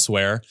sights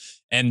elsewhere.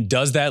 And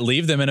does that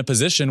leave them in a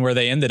position where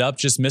they ended up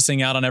just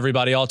missing out on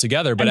everybody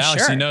altogether? But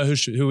Alex, you know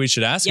who we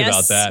should ask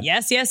about that?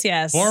 Yes.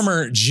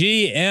 Former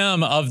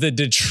GM of the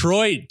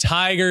Detroit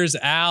Tigers,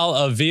 Al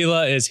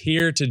Avila, is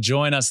here to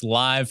join us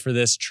live for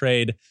this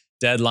trade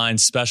deadline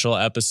special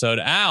episode.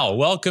 Al,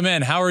 welcome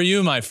in. How are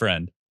you, my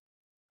friend?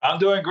 I'm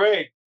doing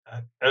great.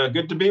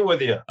 Good to be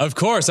with you. Of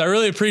course. I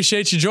really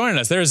appreciate you joining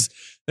us.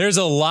 There's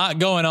a lot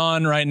going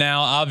on right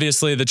now.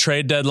 Obviously, the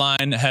trade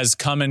deadline has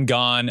come and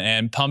gone,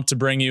 and pumped to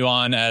bring you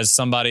on as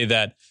somebody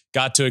that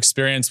got to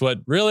experience what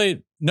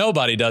really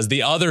nobody does,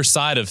 the other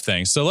side of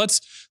things. So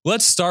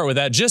let's start with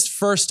that. Just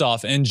first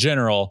off, in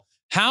general,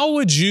 how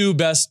would you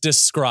best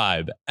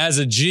describe as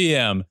a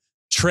GM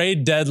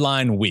trade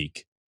deadline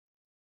week?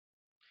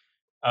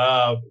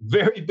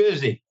 Very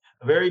busy.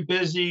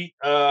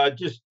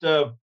 Just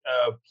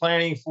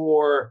planning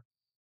for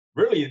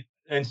really,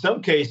 in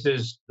some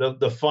cases,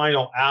 the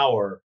final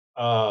hour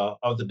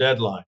of the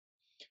deadline.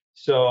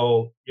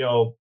 So,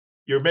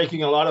 you're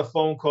making a lot of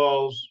phone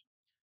calls.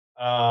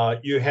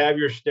 You have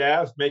your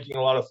staff making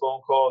a lot of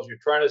phone calls. You're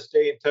trying to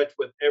stay in touch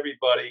with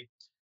everybody.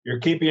 You're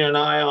keeping an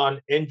eye on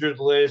injured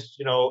lists,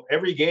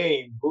 every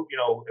game,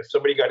 if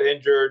somebody got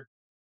injured,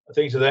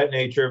 things of that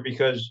nature,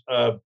 because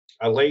a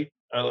late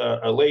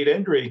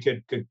injury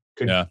could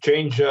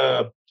change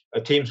a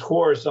team's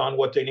course on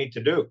what they need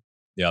to do.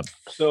 Yep.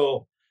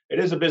 So it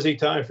is a busy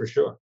time for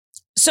sure.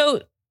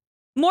 So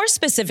more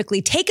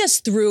specifically, take us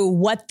through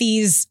what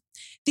these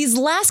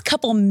last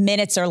couple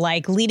minutes are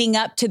like leading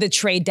up to the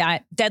trade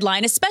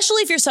deadline,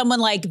 especially if you're someone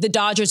like the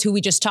Dodgers, who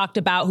we just talked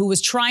about, who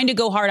was trying to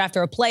go hard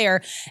after a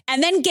player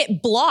and then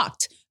get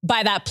blocked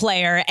by that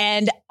player.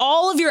 And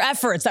all of your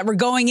efforts that were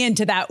going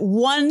into that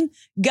one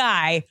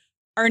guy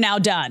are now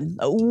done.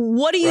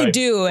 What do you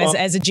do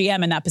as a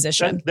GM in that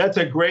position? That's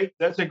a great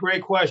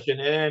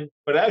question.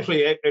 But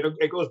actually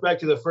it goes back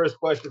to the first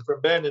question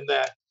from Ben, in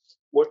that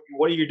what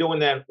are you doing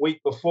that week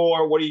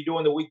before? What are you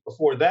doing the week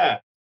before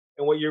that?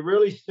 And what you're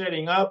really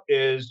setting up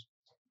is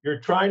you're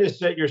trying to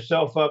set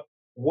yourself up.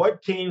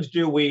 What teams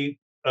do we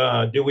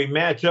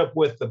match up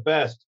with the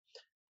best?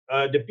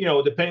 Depending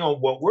on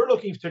what we're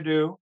looking to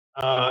do.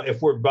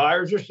 If we're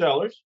buyers or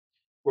sellers,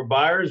 we're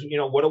buyers.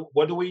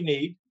 What do we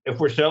need? If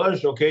we're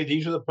sellers, okay,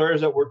 these are the players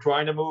that we're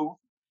trying to move.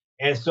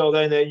 And so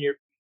then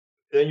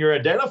you're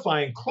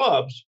identifying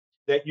clubs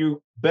that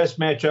you best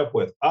match up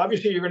with.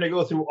 Obviously, you're going to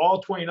go through all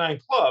 29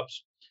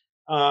 clubs,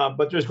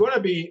 but there's going to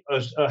be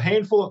a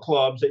handful of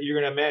clubs that you're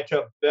going to match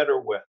up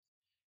better with.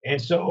 And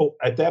so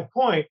at that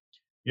point,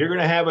 you're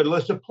going to have a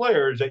list of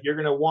players that you're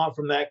going to want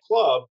from that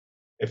club.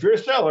 If you're a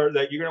seller,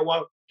 that you're going to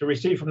want to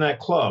receive from that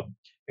club.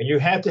 And you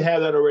have to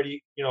have that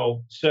already,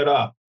 set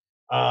up.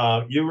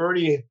 You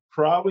already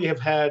probably have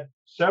had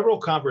several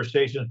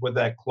conversations with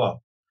that club.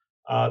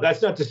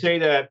 That's not to say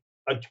that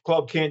a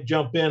club can't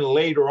jump in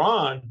later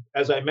on.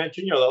 As I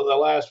mentioned, the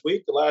last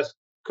week, the last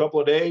couple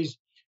of days,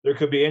 there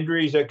could be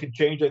injuries that could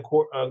change the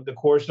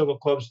course of a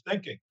club's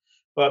thinking.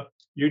 But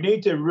you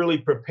need to really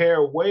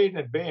prepare way in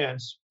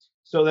advance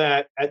so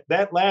that at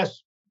that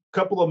last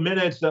couple of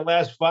minutes, that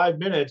last 5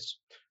 minutes,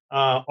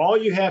 all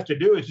you have to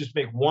do is just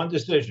make one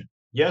decision,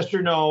 yes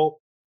or no.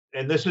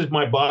 And this is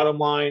my bottom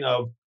line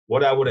of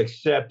what I would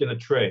accept in a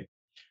trade.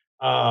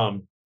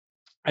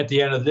 At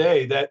the end of the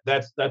day,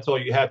 that's all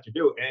you have to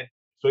do. And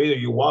so either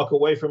you walk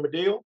away from a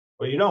deal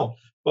or you don't.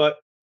 But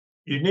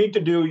you need to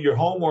do your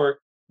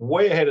homework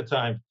way ahead of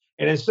time.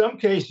 And in some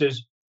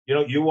cases,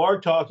 you are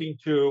talking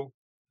to,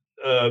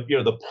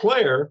 the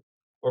player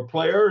or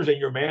players and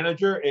your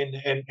manager,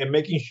 and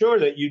making sure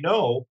that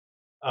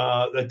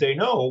that they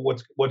know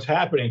what's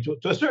happening to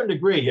a certain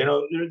degree.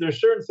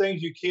 There's certain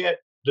things you can't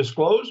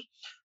disclose,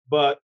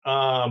 but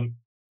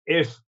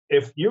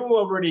if you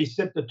already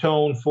set the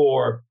tone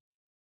for,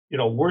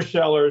 we're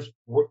sellers,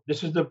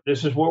 this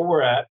is where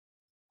we're at.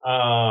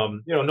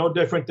 No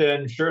different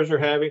than Scherzer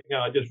having,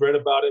 I just read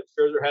about it,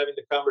 Scherzer having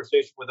the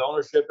conversation with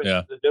ownership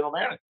and the general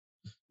manager.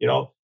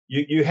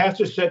 You have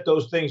to set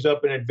those things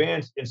up in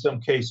advance in some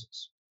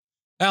cases.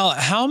 Al,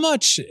 how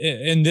much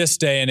in this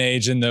day and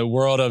age, in the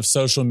world of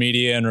social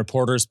media and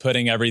reporters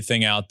putting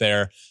everything out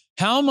there,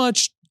 how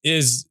much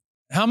is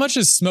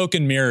smoke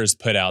and mirrors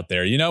put out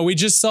there? We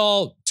just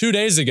saw 2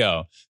 days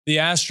ago, the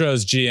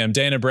Astros GM,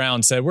 Dana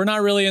Brown, said, we're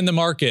not really in the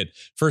market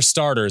for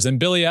starters. And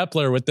Billy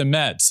Epler with the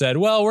Mets said,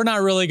 well, we're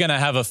not really going to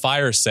have a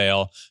fire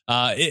sale.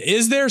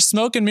 Is there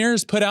smoke and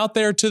mirrors put out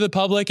there to the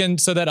public and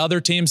so that other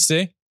teams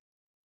see?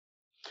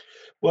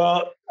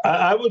 Well,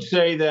 I would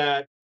say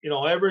that,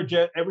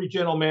 every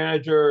general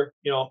manager,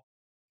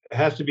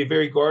 has to be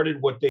very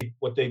guarded what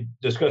they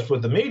discuss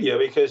with the media,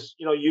 because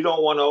you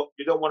don't want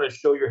to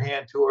show your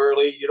hand too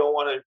early.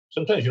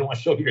 Sometimes you don't want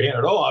to show your hand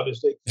at all,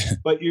 obviously,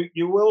 but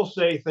you will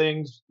say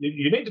things.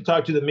 You need to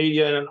talk to the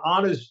media in an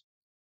honest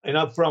and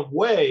upfront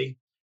way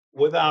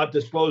without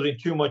disclosing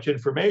too much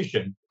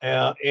information.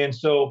 And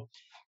so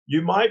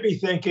you might be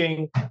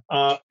thinking,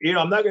 I'm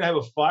not going to have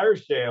a fire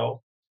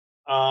sale,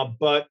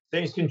 but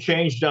things can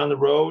change down the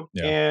road.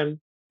 Yeah.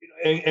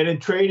 And in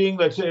trading,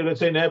 let's say in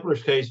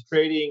Epler's case,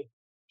 trading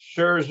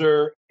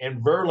Scherzer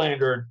and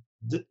Verlander,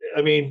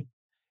 I mean,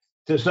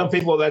 to some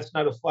people, that's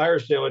not a fire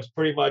sale. It's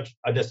pretty much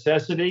a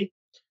necessity,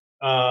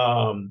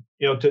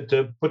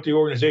 to put the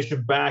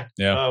organization back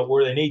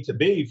where they need to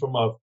be from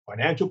a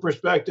financial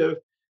perspective,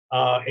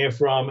 and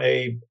from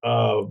and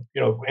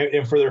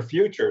for their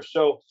future.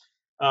 So,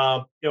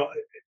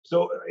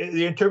 so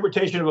the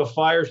interpretation of a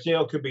fire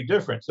sale could be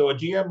different. So a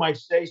GM might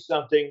say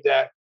something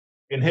that,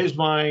 in his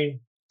mind,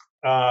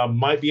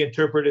 might be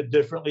interpreted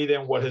differently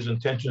than what his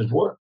intentions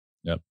were.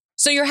 Yep.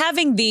 So you're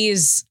having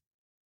these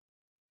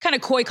kind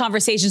of coy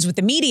conversations with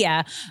the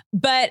media,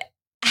 but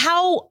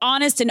how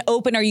honest and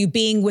open are you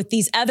being with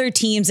these other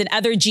teams and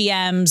other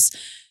GMs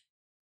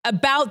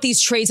about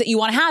these trades that you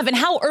want to have, and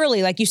how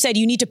early? Like you said,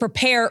 you need to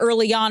prepare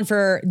early on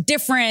for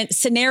different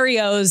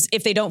scenarios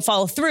if they don't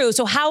follow through.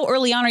 So how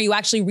early on are you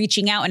actually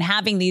reaching out and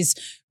having these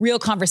real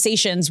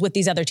conversations with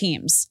these other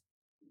teams?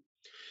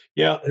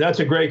 Yeah, that's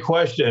a great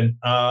question.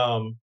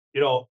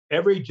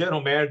 Every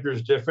general manager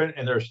is different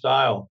in their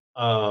style.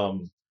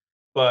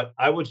 But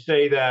I would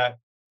say that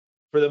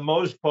for the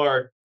most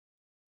part,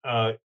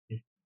 the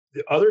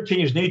other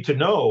teams need to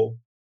know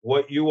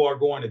what you are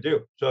going to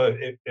do. So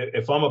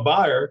if I'm a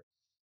buyer,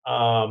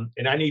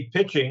 and I need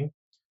pitching,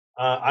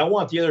 I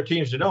want the other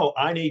teams to know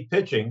I need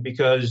pitching,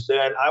 because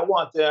then I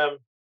want them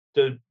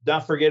to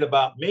not forget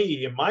about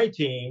me and my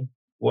team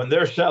when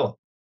they're selling.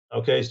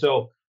 Okay,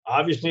 so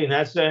obviously in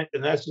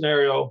that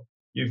scenario,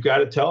 you've got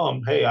to tell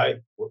them, hey,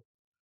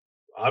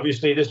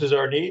 obviously this is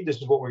our need. This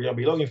is what we're going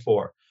to be looking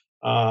for.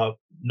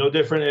 No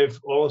different if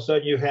all of a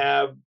sudden you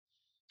have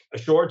a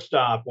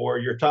shortstop or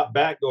your top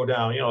bat go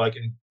down. Like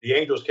in the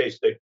Angels case,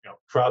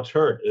 Trout's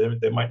hurt.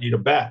 They might need a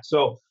bat.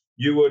 So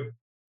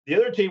the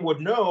other team would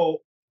know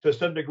to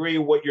some degree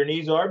what your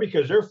needs are,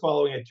 because they're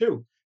following it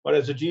too. But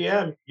as a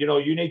GM,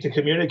 you need to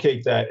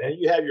communicate that, and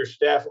you have your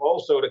staff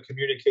also to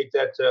communicate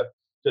that to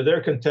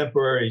their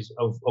contemporaries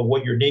of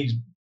what your needs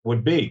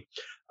would be.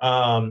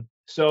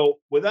 So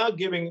without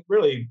giving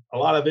really a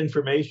lot of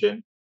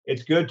information,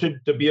 it's good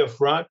to be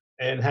upfront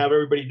and have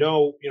everybody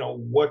know,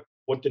 what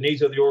the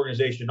needs of the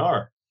organization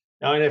are.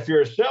 Now, and if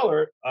you're a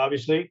seller,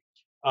 obviously,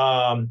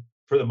 for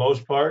the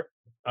most part,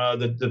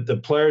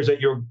 the players that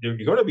you're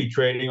going to be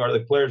trading are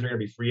the players that are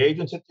going to be free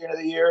agents at the end of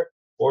the year,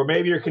 or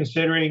maybe you're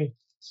considering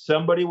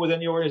somebody within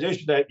the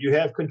organization that you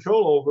have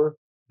control over,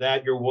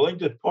 that you're willing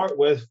to part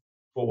with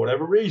for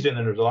whatever reason.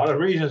 And there's a lot of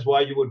reasons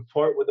why you would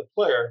part with a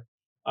player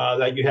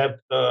that you have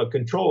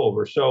control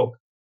over. So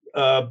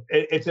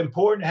it's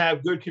important to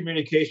have good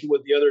communication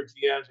with the other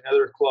GMs and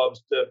other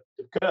clubs to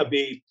kind of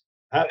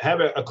have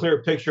a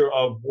clear picture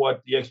of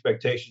what the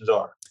expectations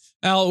are.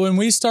 Al, when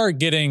we start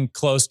getting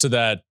close to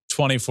that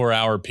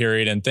 24-hour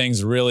period and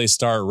things really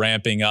start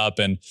ramping up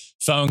and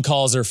phone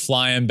calls are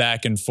flying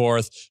back and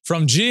forth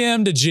from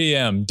GM to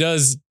GM,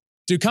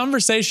 do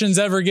conversations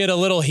ever get a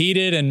little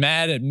heated and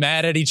mad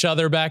at each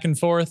other back and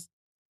forth?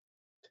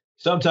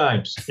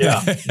 Sometimes, yeah,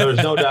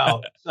 there's no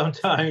doubt.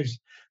 Sometimes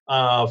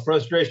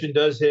frustration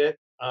does hit,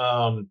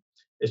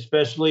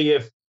 especially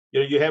if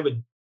you have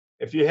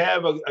if you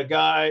have a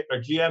guy, a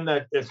GM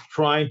that's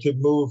trying to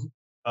move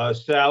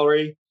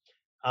salary,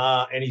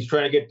 and he's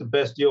trying to get the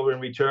best deal in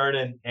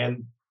return,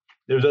 and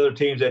there's other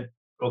teams that,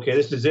 okay,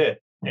 this is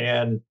it.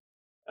 And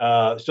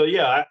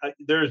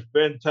there's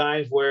been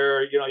times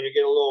where, you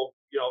get a little,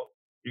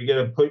 you get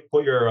to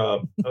put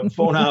your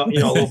phone out, a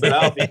little bit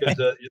out because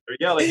they're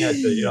yelling at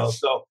you,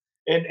 so,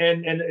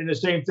 and the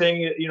same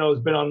thing, has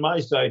been on my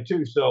side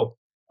too. So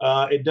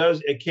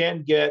it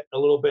can get a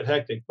little bit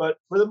hectic, but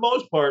for the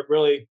most part,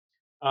 really,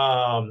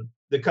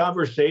 the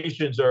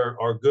conversations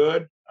are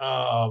good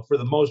for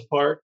the most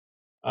part.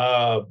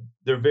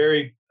 They're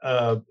very,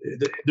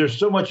 there's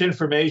so much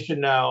information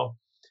now.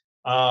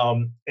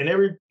 And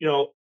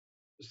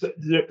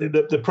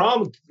the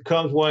problem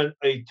comes when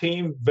a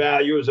team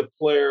values a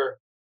player,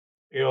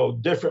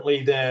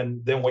 differently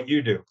than what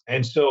you do.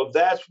 And so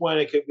that's when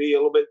it can be a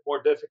little bit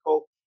more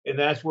difficult. And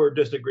that's where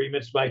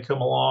disagreements might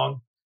come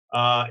along.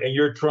 And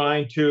you're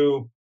trying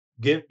to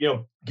give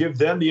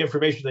them the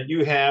information that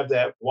you have,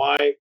 that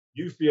why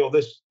you feel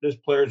this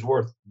player is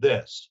worth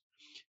this.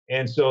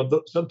 And so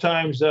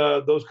sometimes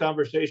those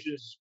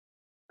conversations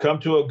come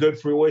to a good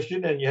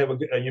fruition, and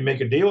you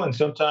make a deal. And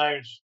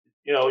sometimes,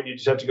 you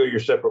just have to go your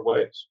separate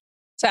ways.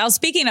 So Al,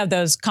 speaking of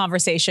those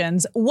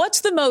conversations,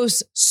 what's the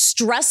most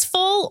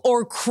stressful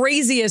or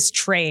craziest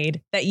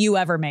trade that you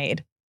ever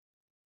made?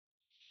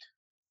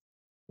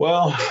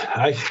 Well,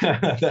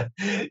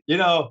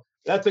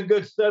 that's a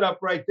good setup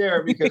right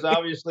there, because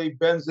obviously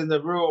Ben's in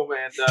the room,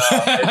 and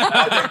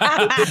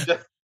I think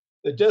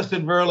the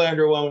Justin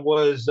Verlander one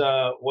was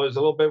a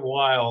little bit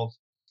wild,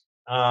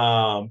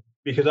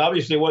 because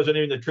obviously it wasn't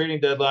even the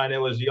trading deadline;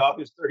 it was the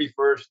August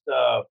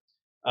 31st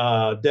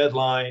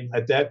deadline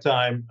at that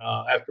time,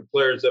 after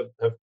players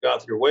have gone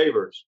through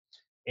waivers,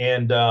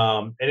 and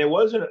it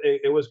wasn't.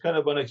 It was kind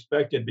of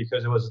unexpected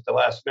because it was at the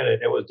last minute.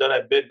 It was done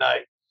at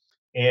midnight,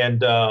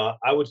 and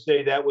I would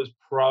say that was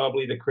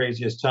probably the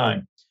craziest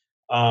time.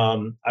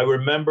 I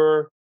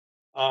remember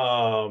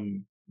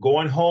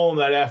going home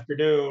that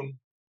afternoon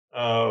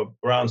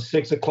around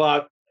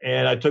 6:00,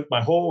 and I took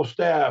my whole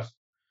staff,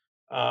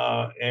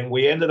 and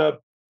we ended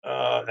up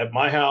at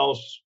my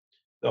house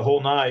the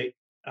whole night.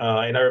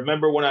 And I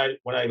remember when I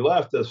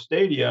left the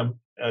stadium,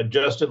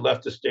 Justin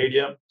left the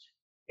stadium,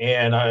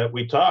 and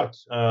we talked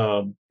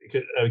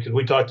because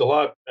we talked a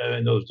lot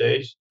in those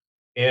days.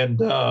 And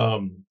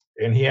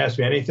he asked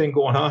me, anything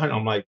going on?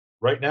 I'm like,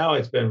 right now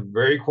it's been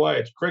very quiet.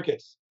 It's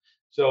crickets.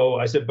 So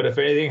I said, but if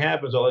anything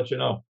happens, I'll let you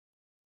know.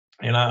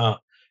 And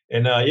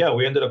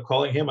we ended up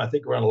calling him, I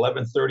think, around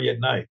 11:30 at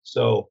night.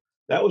 So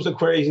that was a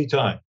crazy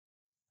time.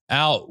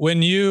 Al,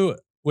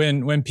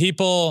 when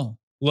people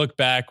look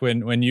back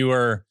when you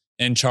were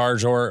in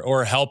charge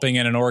or helping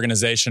in an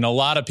organization, a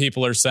lot of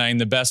people are saying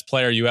the best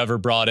player you ever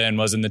brought in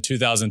was in the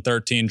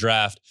 2013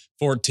 draft,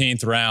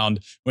 14th round,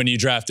 when you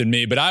drafted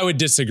me. But I would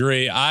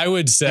disagree. I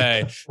would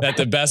say that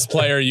the best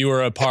player you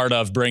were a part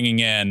of bringing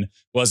in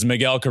was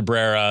Miguel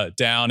Cabrera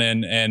down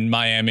in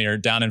Miami, or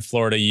down in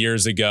Florida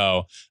years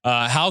ago.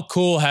 How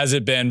cool has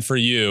it been for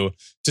you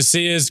to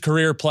see his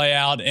career play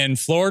out in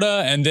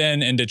Florida and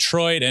then in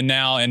Detroit, and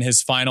now in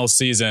his final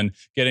season,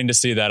 getting to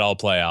see that all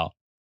play out?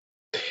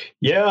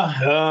 Yeah,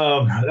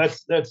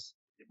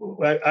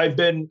 I've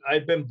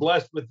been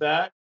blessed with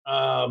that.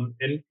 And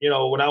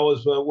when I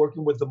was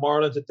working with the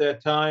Marlins at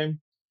that time,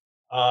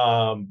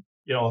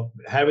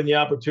 having the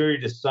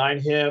opportunity to sign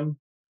him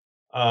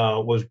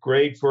was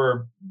great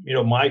for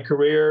my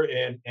career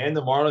and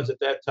the Marlins at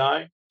that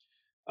time.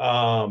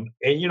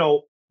 And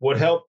what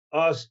helped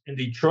us in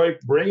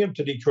Detroit, bring him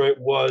to Detroit,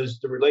 was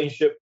the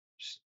relationship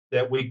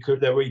that we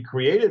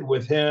created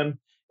with him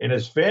and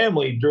his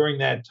family during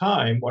that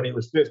time when he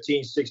was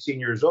 15, 16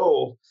 years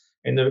old,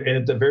 and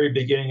at the very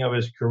beginning of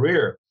his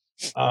career.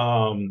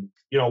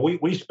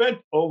 We spent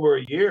over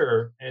a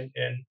year and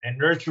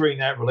nurturing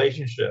that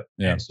relationship.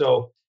 Yeah. And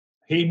so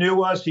he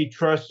knew us, he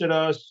trusted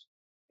us.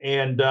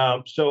 And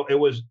so it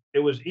was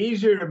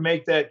easier to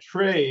make that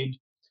trade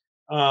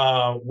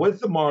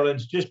with the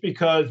Marlins, just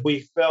because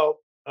we felt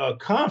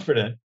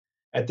confident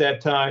at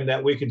that time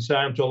that we could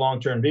sign him to a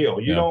long-term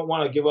deal. You don't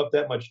want to give up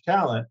that much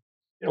talent.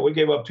 We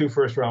gave up 2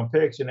 first-round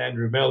picks in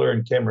Andrew Miller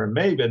and Cameron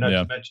Maybin, not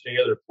to mention any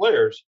other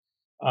players.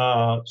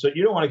 So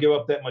you don't want to give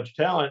up that much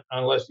talent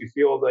unless you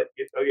feel that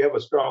you have a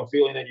strong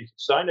feeling that you can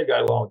sign a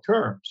guy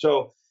long-term.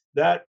 So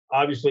that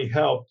obviously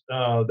helped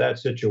that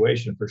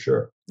situation for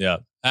sure. Yeah.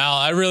 Al,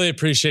 I really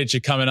appreciate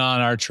you coming on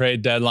our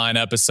trade deadline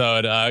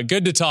episode.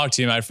 Good to talk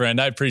to you, my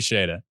friend. I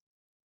appreciate it.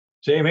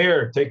 Same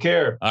here. Take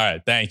care. All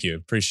right. Thank you.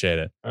 Appreciate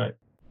it. All right.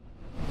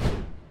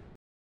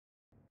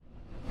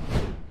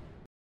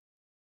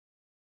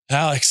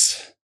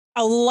 Alex.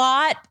 A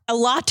lot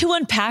to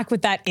unpack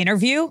with that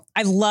interview.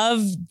 I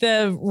love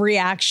the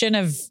reaction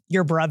of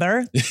your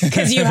brother,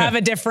 because you have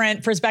a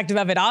different perspective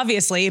of it,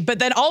 obviously, but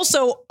then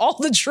also all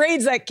the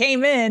trades that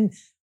came in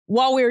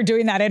while we were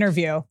doing that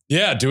interview.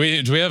 Yeah. Do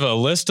we have a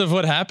list of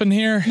what happened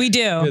here? We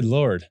do. Good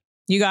Lord.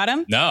 You got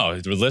him? No,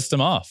 list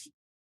them off.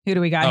 Who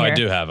do we got here? I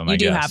do have them. You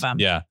do have them.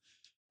 Yeah.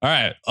 All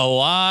right. A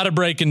lot of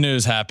breaking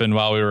news happened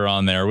while we were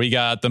on there. We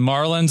got the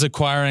Marlins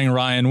acquiring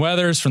Ryan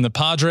Weathers from the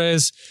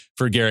Padres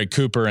for Garrett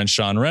Cooper and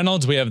Sean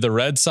Reynolds. We have the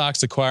Red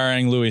Sox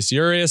acquiring Luis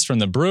Urias from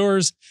the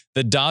Brewers.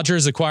 The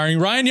Dodgers acquiring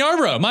Ryan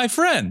Yarbrough, my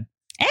friend.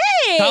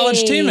 Hey!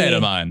 College teammate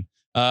of mine.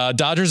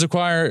 Dodgers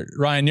acquire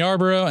Ryan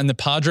Yarbrough and the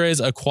Padres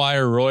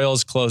acquire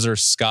Royals closer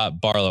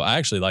Scott Barlow. I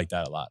actually like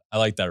that a lot. I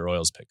like that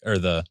Royals pick or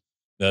the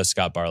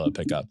Scott Barlow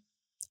pickup.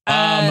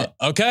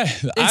 Okay.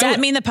 Does that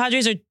mean the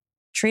Padres are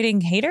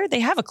trading Hader? They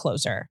have a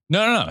closer.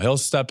 No. He'll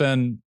step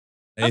in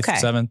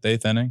 8th, 7th,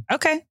 8th inning.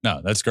 Okay.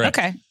 No, that's great.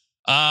 Okay.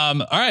 All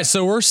right.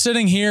 So we're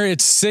sitting here.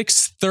 It's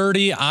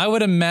 6:30. I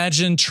would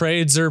imagine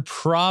trades are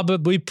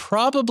probably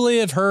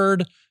have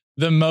heard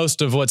the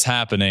most of what's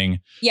happening.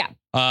 Yeah.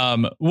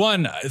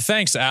 One,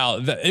 thanks,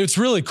 Al. It's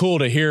really cool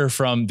to hear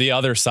from the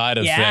other side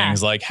of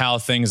things, like how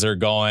things are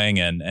going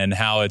and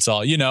how it's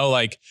all,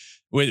 like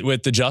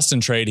with the Justin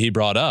trade he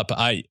brought up.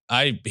 I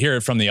hear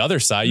it from the other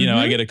side.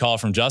 I get a call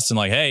from Justin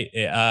like,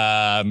 hey,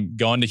 I'm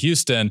going to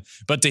Houston.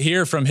 But to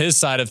hear from his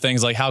side of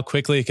things, like how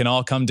quickly it can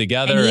all come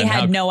together. And he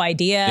had no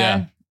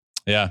idea.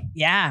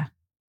 Yeah.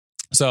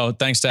 So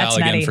thanks to Al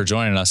again for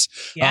joining us.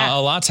 Yeah.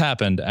 A lot's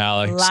happened,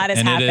 Alex. A lot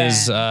has happened. It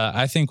is,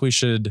 I think we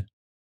should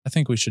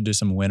do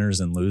some winners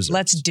and losers.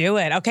 Let's do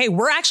it. Okay.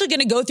 We're actually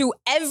going to go through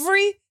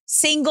every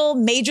single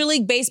Major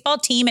League Baseball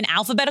team in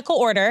alphabetical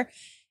order.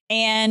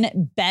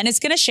 And Ben is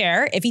going to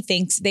share if he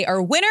thinks they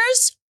are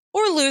winners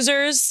or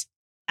losers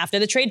after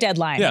the trade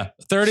deadline. Yeah.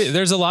 30.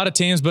 There's a lot of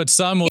teams, but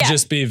some will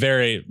just be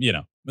very,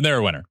 they're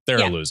a winner.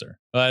 They're a loser.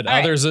 But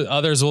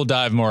others we'll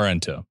dive more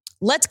into.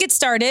 Let's get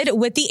started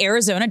with the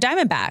Arizona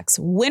Diamondbacks.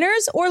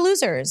 Winners or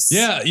losers?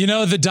 Yeah.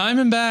 The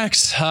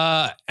Diamondbacks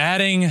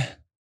adding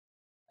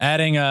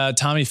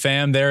Tommy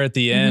Pham there at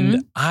the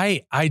end.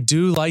 I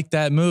do like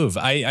that move.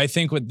 I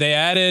think what they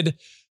added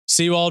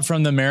Sewald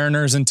from the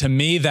Mariners, and to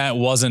me, that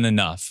wasn't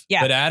enough.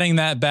 Yeah. But adding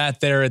that bat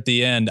there at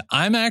the end,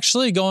 I'm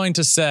actually going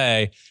to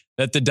say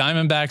that the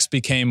Diamondbacks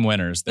became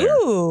winners there.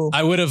 Ooh.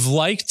 I would have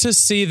liked to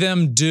see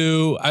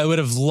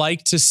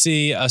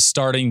a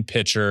starting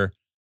pitcher,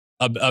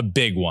 a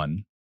big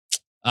one.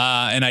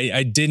 And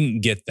I didn't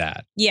get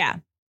that. Yeah.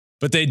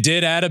 But they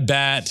did add a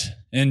bat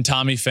in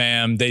Tommy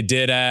Pham. They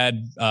did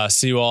add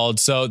Sewald.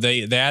 So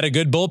they add a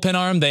good bullpen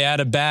arm. They add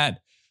a bat.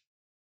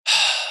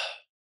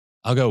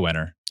 I'll go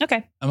winner.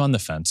 Okay. I'm on the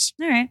fence.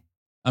 All right.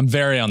 I'm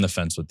very on the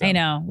fence with them. I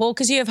know. Well,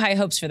 because you have high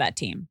hopes for that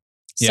team.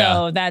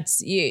 So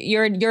that's,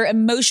 you're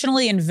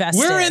emotionally invested.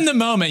 We're in the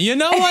moment. You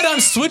know what? I'm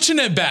switching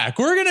it back.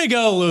 We're going to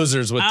go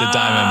losers with the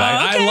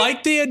Diamondbacks. Okay. I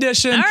like the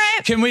addition. All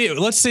right.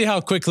 Let's see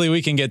how quickly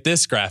we can get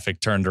this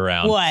graphic turned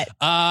around. What?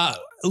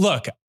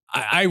 Look,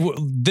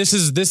 this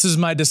is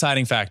my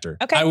deciding factor.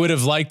 Okay. I would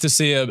have liked to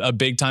see a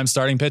big time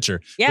starting pitcher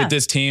with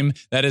this team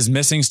that is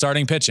missing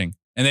starting pitching,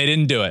 and they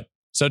didn't do it.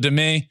 So to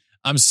me,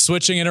 I'm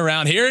switching it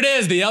around. Here it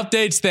is. The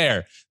update's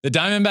there. The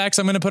Diamondbacks,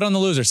 I'm going to put on the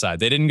loser side.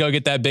 They didn't go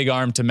get that big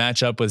arm to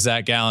match up with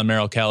Zach Gallen,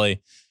 Merrill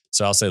Kelly.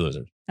 So I'll say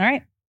loser. All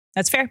right.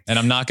 That's fair. And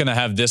I'm not going to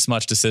have this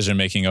much decision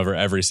making over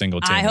every single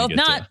team. I hope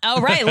not.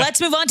 All right.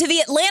 Let's move on to the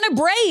Atlanta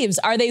Braves.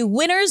 Are they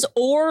winners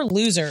or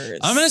losers?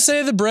 I'm going to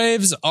say the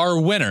Braves are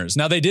winners.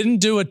 Now, they didn't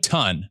do a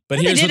ton, but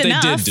here's what they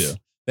did do.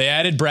 They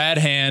added Brad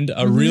Hand,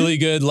 a really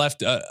good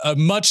a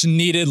much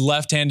needed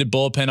left-handed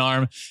bullpen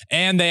arm.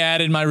 And they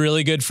added my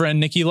really good friend,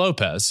 Nicky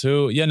Lopez,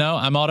 who,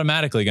 I'm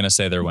automatically going to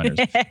say they're winners.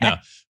 No,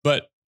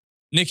 but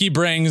Nicky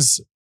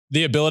brings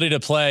the ability to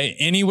play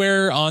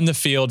anywhere on the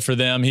field for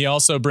them.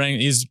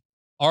 He's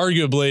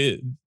arguably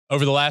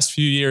over the last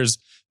few years,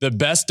 the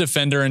best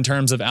defender in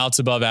terms of outs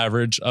above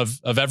average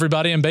of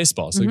everybody in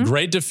baseball. So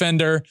great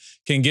defender,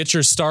 can get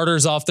your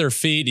starters off their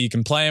feet. You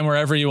can play them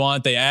wherever you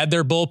want. They add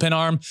their bullpen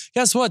arm.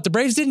 Guess what? The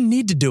Braves didn't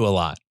need to do a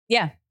lot.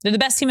 Yeah. They're the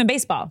best team in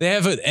baseball. They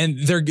have and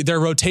their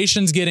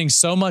rotation's getting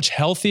so much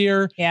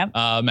healthier.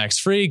 Yeah. Max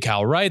Fried,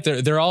 Kyle Wright,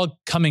 they're all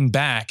coming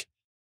back.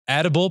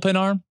 Add a bullpen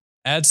arm,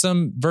 add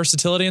some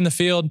versatility in the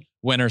field.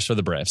 Winners for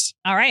the Braves.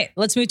 All right.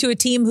 Let's move to a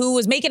team who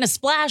was making a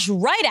splash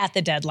right at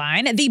the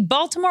deadline. The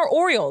Baltimore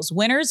Orioles.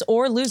 Winners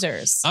or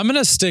losers? I'm going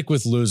to stick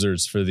with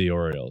losers for the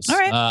Orioles. All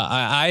right.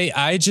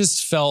 I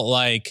just felt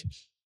like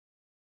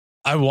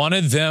I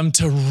wanted them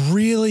to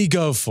really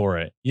go for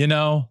it.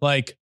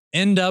 Like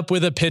end up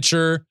with a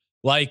pitcher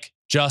like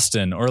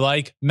Justin or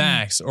like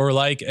Max or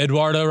like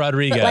Eduardo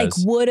Rodriguez. But like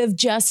would have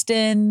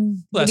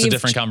Justin. Well, that's a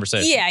different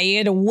conversation. Yeah. You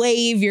had to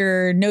waive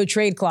your no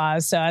trade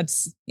clause. So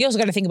you also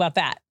got to think about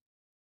that.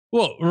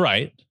 Well,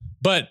 right.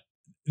 But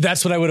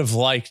that's what I would have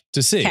liked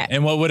to see. Okay.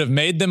 And what would have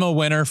made them a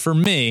winner for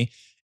me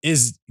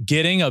is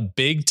getting a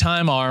big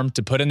time arm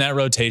to put in that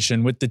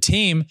rotation with the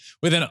team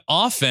with an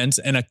offense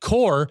and a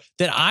core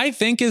that I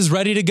think is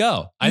ready to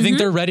go. I think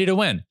they're ready to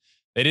win.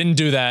 They didn't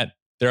do that.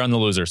 They're on the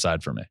loser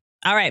side for me.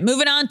 All right.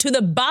 Moving on to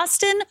the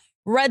Boston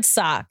Red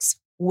Sox.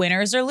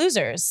 Winners or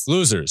losers?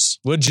 Losers.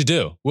 What'd you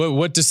do?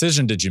 What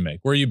decision did you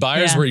make? Were you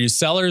buyers? Yeah. Were you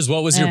sellers?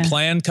 What was your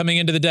plan coming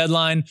into the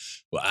deadline?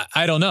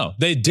 I don't know.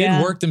 They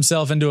did work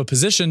themselves into a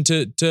position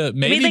to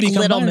maybe like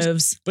become little buyers,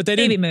 moves, but they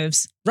didn't. Baby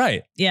moves.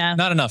 Right. Yeah.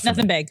 Not enough.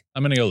 Nothing big.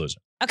 I'm going to go loser.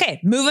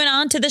 Okay, moving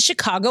on to the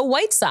Chicago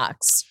White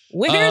Sox.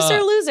 Winners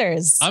or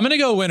losers? I'm going to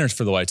go winners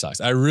for the White Sox.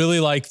 I really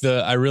like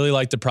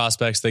the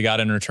prospects they got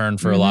in return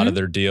for a lot of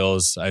their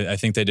deals. I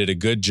think they did a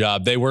good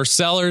job. They were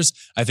sellers.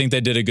 I think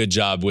they did a good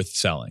job with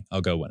selling.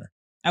 I'll go winner.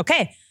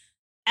 Okay.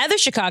 Other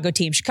Chicago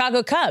team,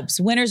 Chicago Cubs.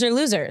 Winners or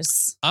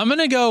losers? I'm going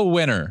to go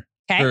winner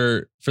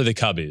for the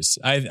Cubbies.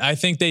 I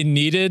think they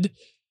needed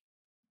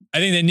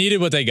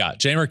what they got.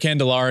 Jeimer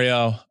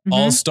Candelario,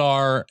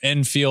 all-star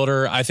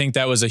infielder. I think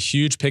that was a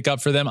huge pickup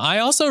for them. I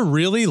also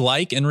really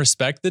like and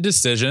respect the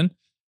decision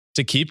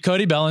to keep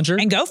Cody Bellinger.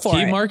 And go for it.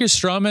 Keep Marcus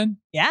Stroman.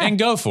 Yeah. And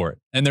go for it.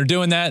 And they're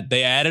doing that.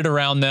 They added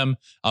around them.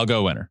 I'll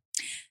go winner.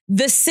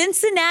 The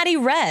Cincinnati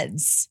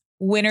Reds.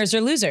 Winners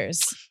or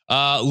losers?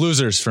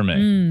 Losers for me.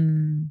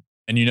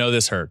 And you know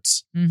this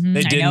hurts. I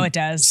know it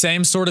does.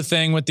 Same sort of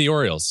thing with the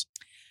Orioles.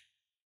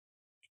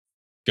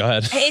 Go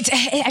ahead.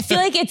 I feel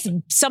like it's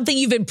something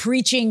you've been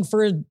preaching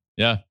for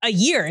a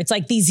year. It's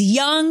like these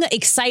young,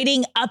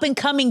 exciting,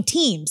 up-and-coming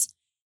teams.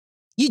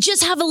 You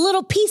just have a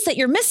little piece that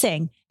you're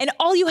missing, and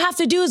all you have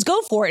to do is go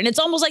for it. And it's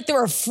almost like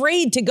they're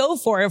afraid to go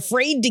for it,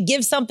 afraid to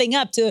give something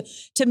up to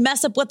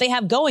mess up what they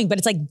have going. But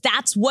it's like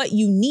that's what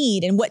you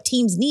need and what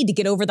teams need to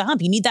get over the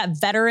hump. You need that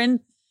veteran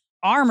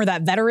arm or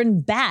that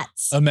veteran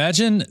bats.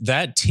 Imagine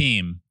that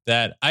team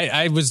that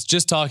I was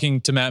just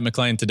talking to Matt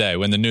McClain today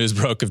when the news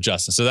broke of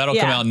Justin. So that'll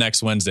come out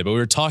next Wednesday. But we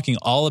were talking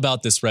all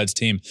about this Reds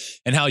team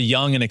and how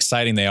young and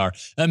exciting they are.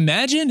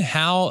 Imagine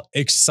how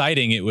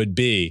exciting it would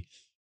be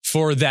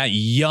for that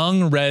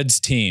young Reds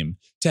team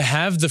to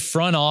have the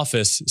front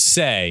office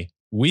say,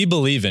 we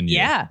believe in you.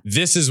 Yeah.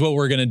 This is what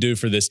we're going to do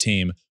for this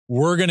team.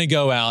 We're going to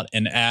go out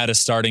and add a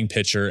starting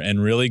pitcher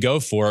and really go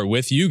for it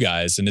with you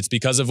guys. And it's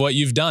because of what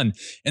you've done.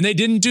 And they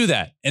didn't do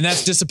that. And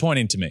that's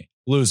disappointing to me.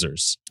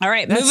 Losers. All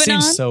right, that moving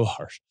on. Seems so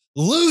harsh.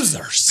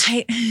 Losers.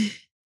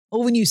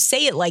 Well, when you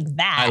say it like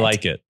that. I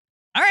like it.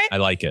 All right. I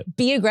like it.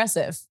 Be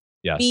aggressive.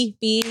 Yes.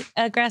 Be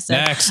aggressive.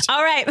 Next.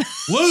 All right.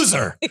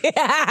 Loser.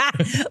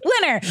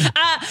 Winner.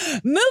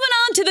 Moving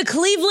on to the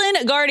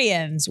Cleveland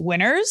Guardians.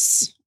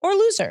 Winners or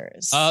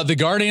losers? The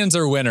Guardians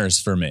are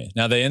winners for me.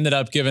 Now they ended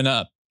up giving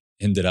up.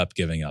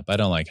 I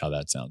don't like how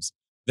that sounds.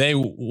 They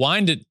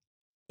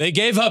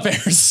gave up Aaron.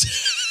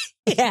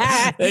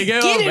 They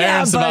gave up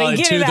Aaron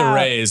Savali to the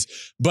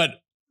Rays,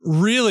 but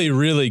really,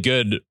 really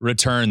good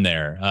return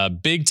there.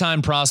 Big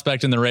time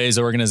prospect in the Rays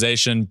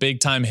organization, big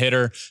time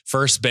hitter,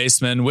 first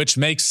baseman, which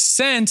makes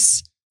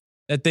sense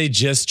that they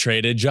just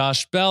traded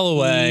Josh Bell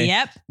away.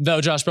 Yep.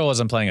 Though Josh Bell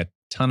wasn't playing a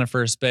ton of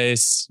first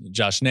base.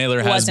 Josh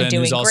Naylor has been,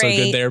 who's also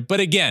good there.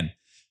 But again,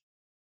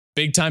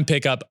 big time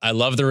pickup. I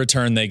love the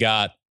return they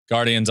got.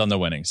 Guardians on the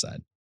winning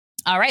side.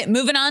 All right,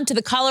 moving on to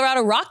the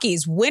Colorado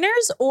Rockies.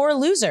 Winners or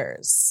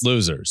losers?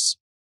 Losers.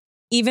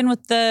 Even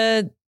with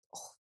the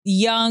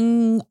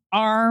young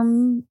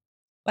arm,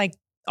 like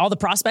all the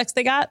prospects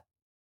they got?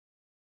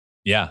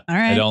 Yeah. All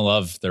right. I don't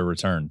love their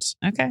returns.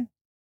 Okay.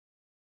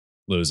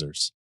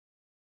 Losers.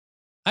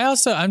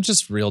 I'm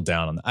just real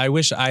down on that. I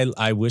wish I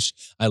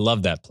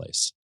love that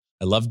place.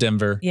 I love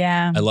Denver.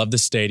 Yeah. I love the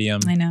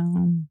stadium. I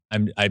know.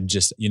 I'm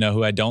just, you know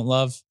who I don't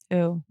love?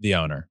 Who? The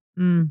owner.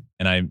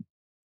 And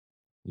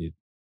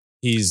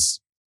he's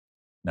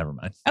never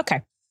mind.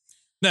 Okay.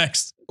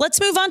 Next.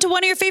 Let's move on to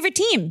one of your favorite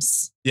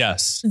teams.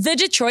 Yes. The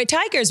Detroit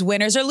Tigers.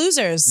 Winners or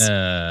losers?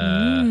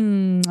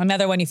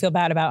 Another one you feel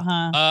bad about,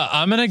 huh?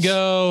 I'm gonna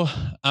go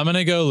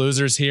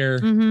losers here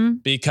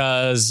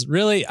because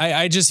really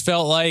I just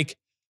felt like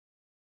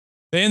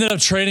they ended up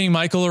trading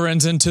Michael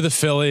Lorenzen to the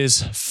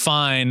Phillies.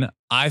 Fine.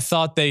 I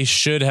thought they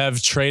should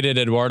have traded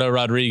Eduardo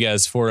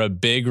Rodriguez for a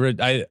big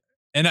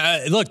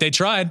look, they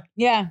tried.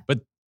 Yeah.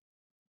 But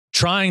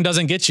trying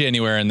doesn't get you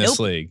anywhere in this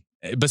league.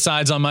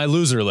 Besides on my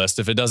loser list,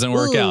 if it doesn't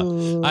work out,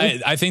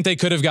 I think they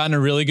could have gotten a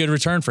really good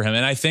return for him.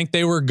 And I think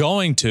they were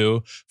going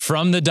to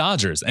from the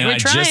Dodgers. And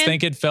just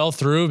think it fell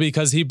through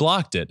because he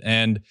blocked it.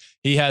 And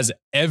he has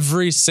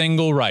every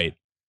single right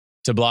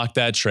to block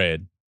that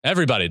trade.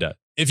 Everybody does.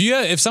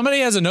 If somebody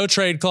has a no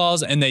trade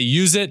clause and they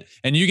use it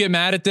and you get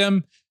mad at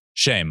them,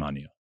 shame on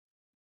you.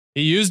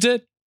 He used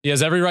it. He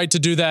has every right to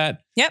do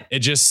that. Yep. It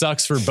just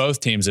sucks for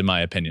both teams, in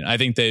my opinion. I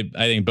think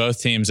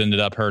both teams ended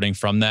up hurting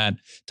from that.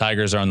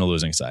 Tigers are on the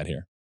losing side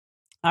here.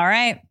 All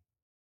right.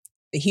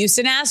 The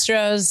Houston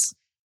Astros.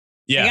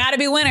 Yeah. They got to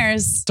be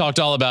winners. Talked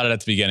all about it at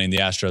the beginning. The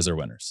Astros are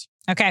winners.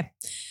 Okay.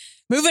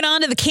 Moving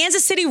on to the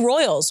Kansas City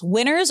Royals.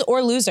 Winners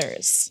or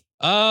losers?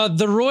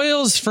 The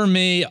Royals for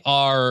me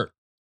are,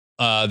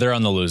 they're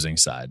on the losing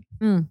side.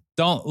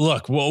 Don't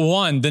look. Well,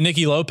 one, the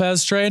Nicky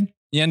Lopez trade.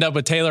 You end up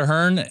with Taylor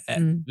Hearn.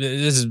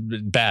 This is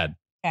bad.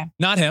 Okay.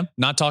 Not him.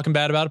 Not talking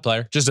bad about a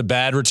player. Just a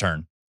bad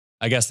return.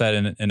 I guess that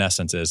in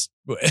essence is.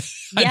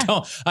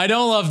 Yeah. I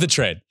don't love the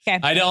trade. Okay.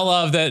 I don't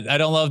love that. I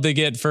don't love the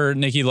get for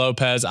Nicky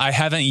Lopez. I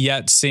haven't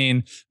yet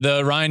seen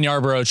the Ryan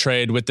Yarbrough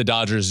trade with the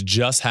Dodgers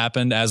just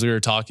happened as we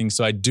were talking.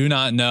 So I do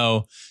not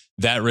know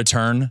that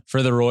return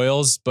for the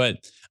Royals,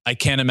 but I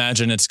can't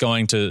imagine it's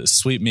going to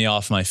sweep me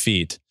off my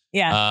feet.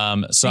 Yeah.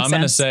 So I'm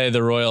going to say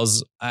the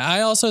Royals.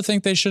 I also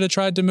think they should have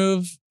tried to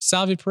move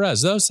Salvi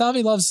Perez, though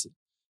Salvi loves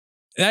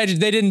They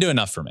didn't do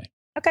enough for me.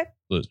 Okay.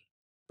 Loser.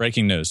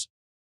 Breaking news.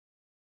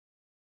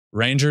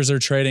 Rangers are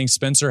trading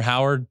Spencer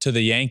Howard to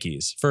the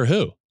Yankees. For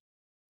who?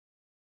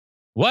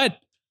 What?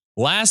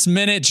 Last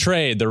minute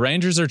trade. The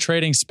Rangers are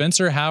trading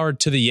Spencer Howard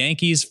to the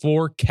Yankees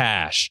for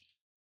cash.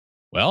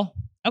 Well.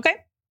 Okay.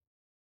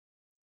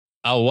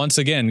 I'll once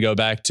again go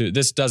back to,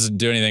 this doesn't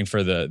do anything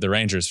for the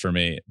Rangers for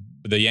me.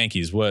 The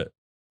Yankees, what?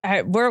 All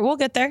right, we'll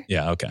get there.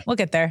 Yeah, okay. We'll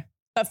get there.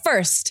 But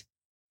first,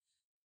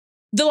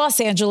 the Los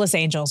Angeles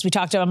Angels. We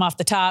talked to them off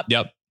the top.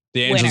 Yep.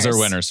 The Angels are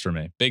winners for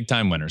me. Big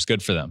time winners.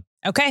 Good for them.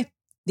 Okay.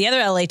 The other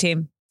LA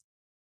team,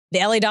 the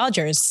LA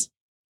Dodgers.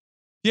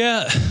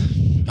 Yeah.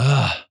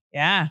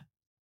 Yeah.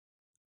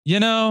 You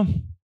know,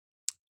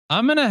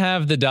 I'm going to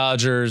have the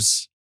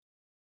Dodgers.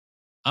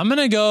 I'm going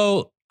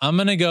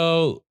to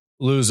go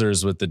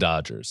losers with the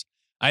Dodgers.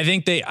 I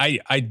think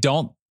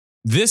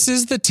this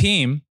is the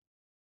team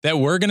that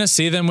we're going to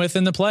see them with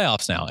in the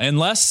playoffs now,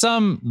 unless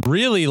some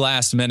really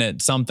last minute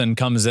something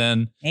comes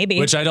in, maybe,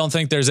 which I don't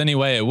think there's any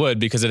way it would,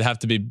 because it'd have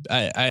to be,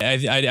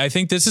 I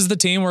think this is the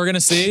team we're going to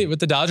see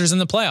with the Dodgers in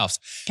the playoffs.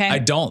 Okay. I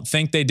don't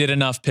think they did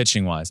enough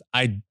pitching wise.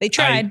 They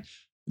tried.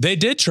 They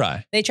did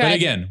try. They tried. But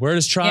again, where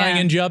does trying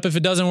end you up if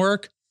it doesn't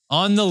work?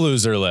 On the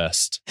loser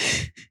list.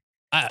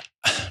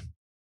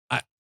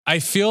 I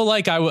feel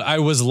like I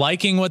was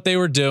liking what they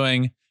were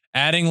doing.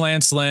 Adding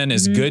Lance Lynn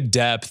is good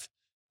depth.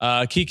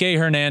 Kike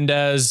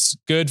Hernandez,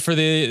 good for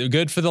the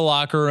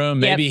locker room.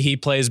 Maybe he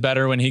plays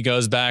better when he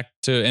goes back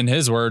to, in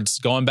his words,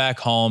 going back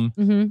home.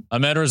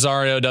 Ahmed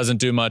Rosario doesn't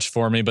do much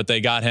for me, but they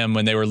got him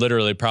when they were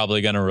literally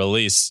probably going to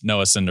release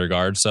Noah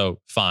Syndergaard. So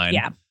fine.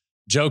 Yeah.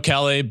 Joe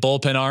Kelly,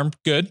 bullpen arm,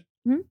 good.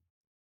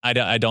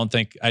 I don't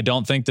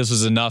think this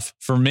was enough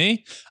for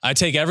me. I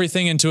take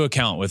everything into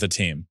account with a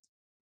team.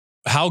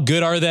 How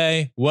good are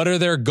they? What are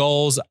their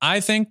goals? I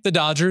think the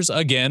Dodgers,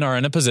 again, are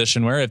in a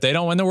position where if they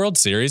don't win the World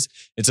Series,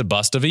 it's a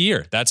bust of a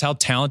year. That's how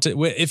talented.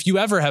 If you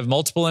ever have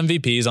multiple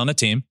MVPs on a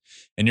team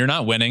and you're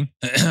not winning,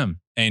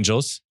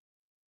 Angels,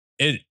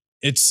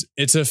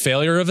 it's a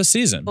failure of a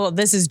season. Well,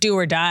 this is do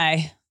or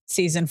die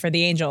season for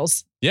the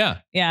Angels. Yeah.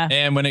 Yeah.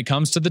 And when it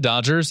comes to the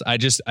Dodgers, I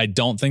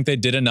don't think they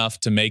did enough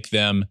to make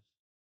them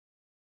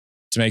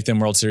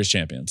World Series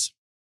champions.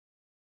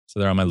 So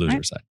they're on my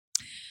loser side.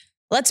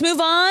 Let's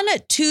move on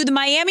to the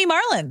Miami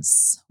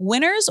Marlins.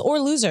 Winners or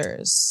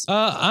losers?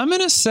 I'm going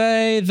to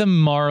say the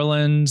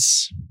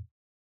Marlins.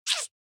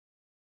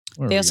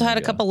 They also had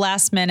a couple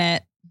last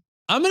minute.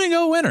 I'm going to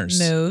go winners.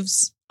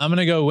 Moves. I'm going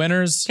to go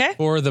winners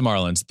for the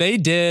Marlins. They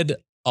did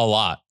a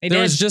lot.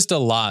 There was just a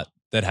lot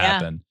that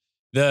happened.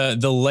 The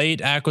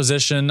late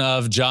acquisition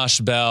of Josh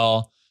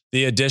Bell,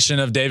 the addition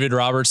of David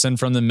Robertson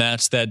from the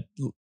Mets that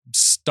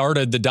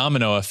started the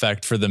domino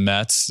effect for the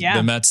Mets. Yeah.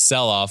 The Mets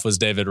sell-off was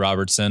David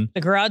Robertson.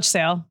 The garage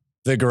sale.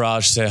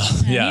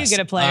 Yeah. You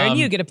get a player and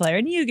you get a player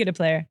and you get a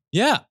player.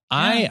 Yeah.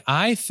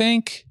 I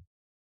think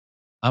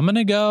I'm going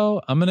to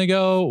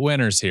go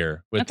winners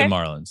here with the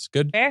Marlins.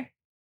 Good. Fair.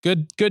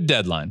 Good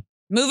deadline.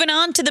 Moving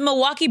on to the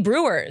Milwaukee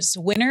Brewers.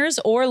 Winners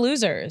or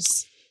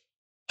losers?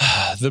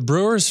 The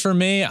Brewers, for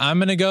me, I'm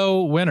going to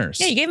go winners.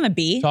 Yeah, you gave them a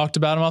B. Talked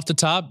about them off the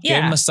top. Yeah.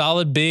 Gave them a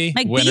solid B.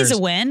 Like winners. B's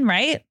a win,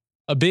 right?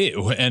 A B.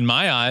 In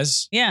my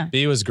eyes,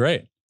 B was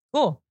great.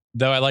 Cool.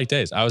 Though I liked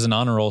A's. I was an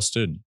honor roll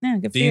student. Yeah,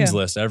 good for Dean's you.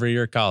 list every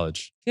year at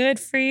college. Good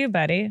for you,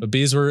 buddy. But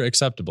B's were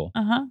acceptable.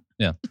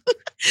 Yeah.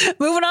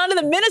 Moving on to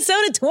the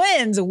Minnesota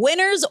Twins.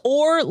 Winners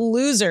or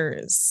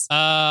losers?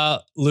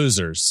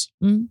 Losers.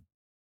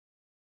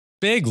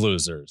 Big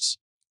losers.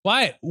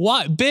 Why?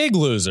 Big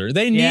loser.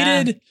 They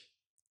needed...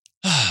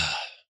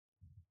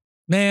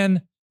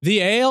 Man,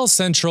 the AL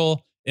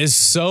Central is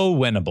so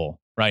winnable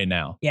right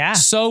now. Yeah.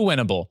 So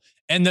winnable.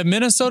 And the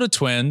Minnesota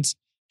Twins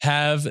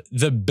have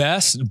the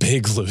best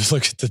big losers.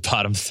 Look at the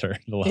bottom third,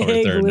 the lower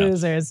big third.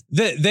 Losers.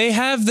 They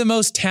have the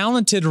most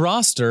talented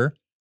roster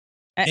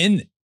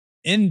in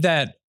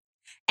that.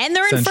 And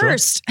they're Central. in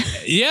first.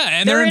 Yeah,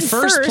 and they're in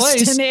first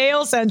place. In the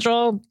AL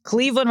Central.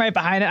 Cleveland right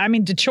behind it. I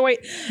mean, Detroit.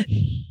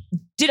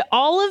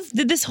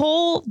 Did this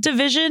whole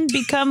division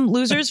become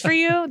losers for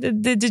you?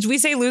 Did we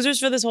say losers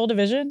for this whole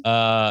division?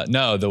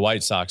 No, the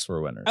White Sox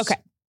were winners. Okay.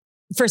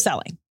 For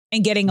selling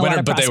and getting a lot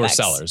of prospects. But they were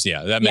sellers.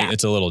 Yeah,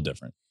 it's a little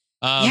different.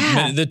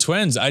 The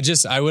Twins,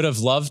 I would have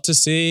loved to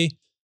see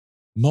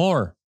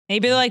more.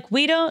 Maybe they're like,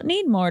 we don't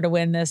need more to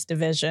win this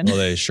division. Well,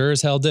 they sure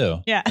as hell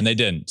do. Yeah. And they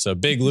didn't. So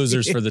big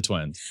losers for the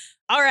Twins.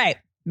 All right.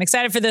 I'm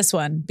excited for this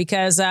one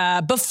because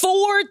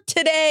before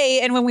today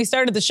and when we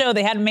started the show,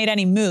 they hadn't made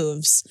any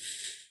moves.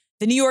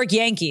 The New York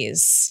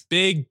Yankees.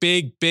 Big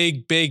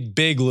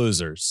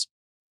losers.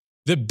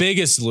 The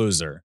biggest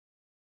loser.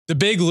 The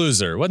big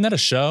loser. Wasn't that a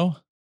show?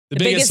 The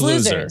biggest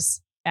loser.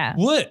 Losers. Yeah.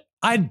 What?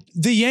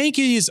 The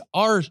Yankees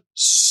are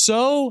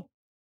so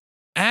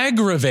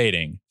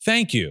aggravating.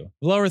 Thank you.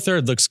 Lower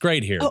third looks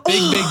great here.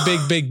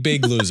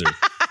 Big loser.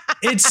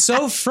 It's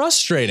so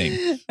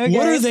frustrating. Okay.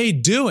 What are they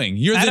doing?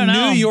 You're the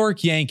New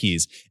York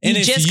Yankees. And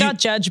you just got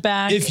Judge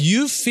back. If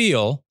you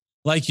feel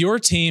like your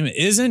team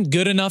isn't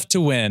good enough to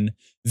win,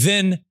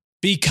 then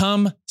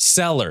become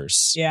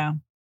sellers. Yeah.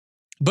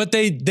 But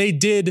they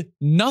did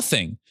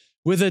nothing.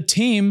 with a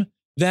team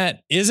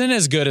that isn't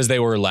as good as they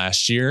were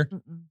last year.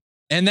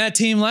 And that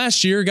team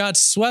last year got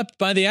swept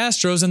by the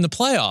Astros in the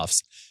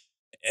playoffs.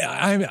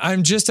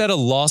 I'm just at a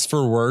loss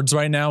for words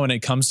right now when it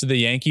comes to the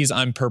Yankees.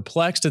 I'm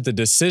perplexed at the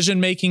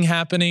decision-making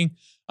happening.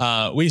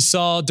 We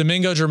saw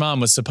Domingo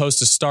Germán was supposed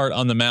to start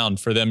on the mound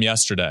for them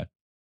yesterday.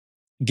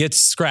 Gets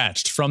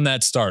scratched from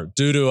that start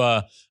due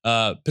to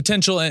a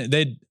potential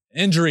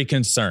injury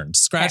concern.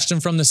 Scratched him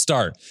from the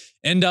start.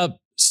 End up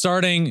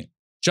starting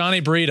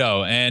Johnny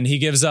Brito, and he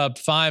gives up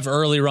 5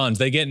 early runs.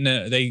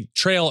 They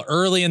trail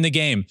early in the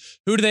game.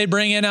 Who do they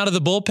bring in out of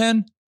the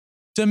bullpen?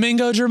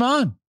 Domingo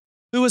Germán,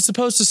 who was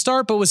supposed to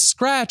start but was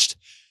scratched.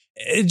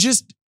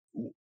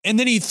 And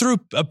then he threw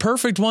a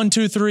perfect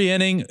 1-2-3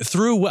 inning.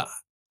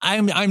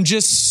 I'm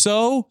just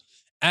so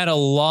at a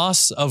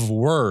loss of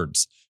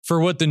words for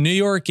what the New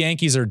York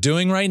Yankees are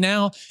doing right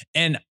now.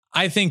 And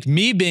I think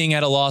me being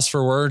at a loss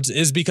for words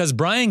is because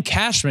Brian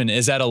Cashman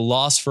is at a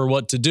loss for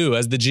what to do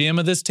as the GM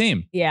of this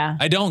team. Yeah.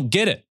 I don't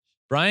get it.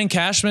 Brian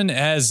Cashman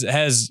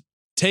has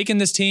taken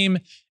this team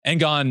and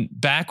gone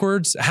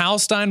backwards. Hal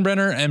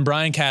Steinbrenner and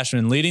Brian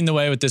Cashman leading the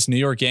way with this New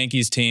York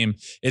Yankees team.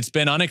 It's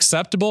been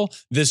unacceptable.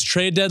 This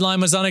trade deadline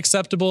was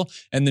unacceptable.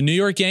 And the New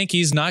York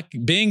Yankees not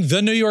being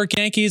the New York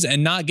Yankees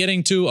and not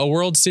getting to a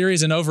World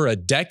Series in over a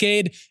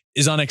decade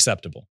is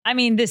unacceptable. I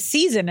mean, this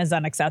season is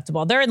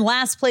unacceptable. They're in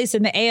last place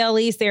in the AL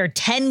East. They are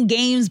 10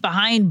 games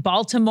behind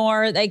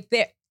Baltimore.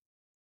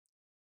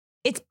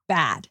 It's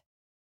bad.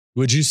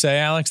 Would you say,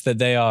 Alex, that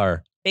they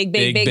are big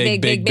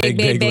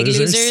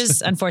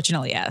losers?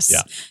 Unfortunately, yes.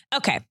 Yeah.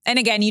 Okay. And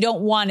again, you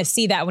don't want to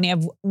see that when you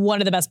have one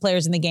of the best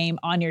players in the game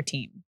on your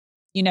team.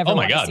 You never. Oh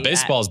my God,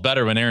 baseball's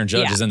better when Aaron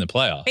Judge is in the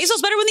playoffs.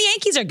 Baseball's better when the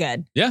Yankees are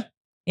good. Yeah.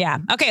 Yeah.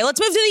 Okay,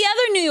 let's move to the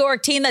other New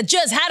York team that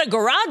just had a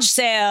garage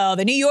sale.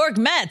 The New York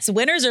Mets,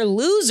 winners or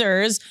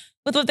losers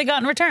with what they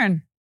got in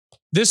return.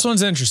 This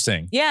one's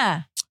interesting.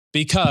 Yeah.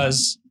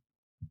 Because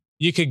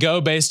you could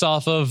go based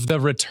off of the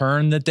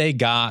return that they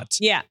got.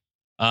 Yeah.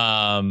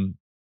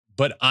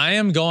 But I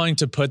am going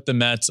to put the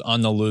Mets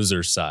on the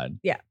loser side.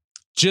 Yeah.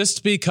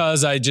 Just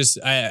because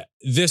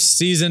this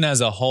season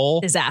as a whole,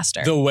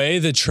 disaster. The way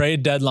the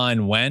trade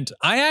deadline went,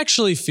 I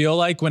actually feel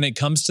like when it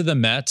comes to the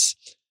Mets,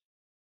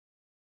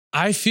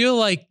 I feel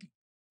like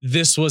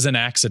this was an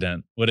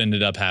accident, what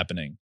ended up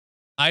happening.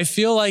 I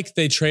feel like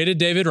they traded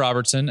David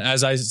Robertson,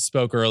 as I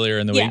spoke earlier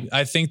in the week.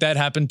 I think that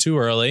happened too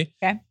early.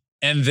 Okay.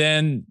 And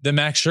then the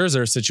Max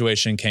Scherzer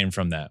situation came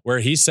from that, where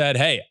he said,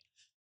 hey,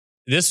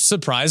 this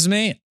surprised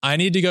me. I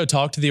need to go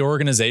talk to the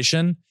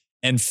organization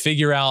and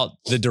figure out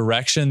the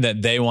direction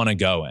that they want to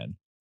go in.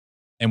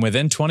 And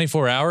within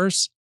 24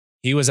 hours,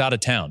 he was out of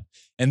town.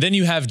 And then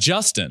you have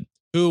Justin,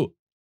 who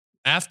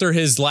after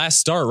his last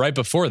start, right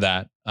before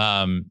that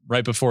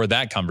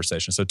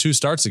conversation, so 2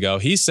 starts ago,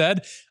 he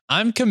said,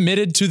 I'm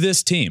committed to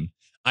this team.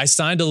 I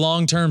signed a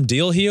long-term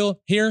deal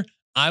here.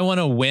 I want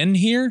to win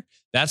here.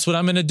 That's what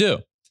I'm going to do.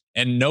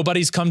 And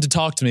nobody's come to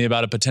talk to me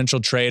about a potential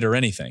trade or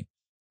anything.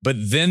 But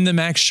then the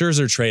Max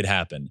Scherzer trade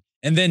happened.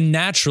 And then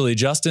naturally,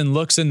 Justin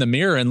looks in the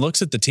mirror and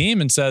looks at the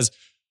team and says,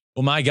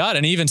 well, my God.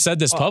 And he even said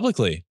this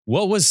publicly.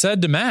 What was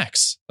said to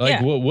Max?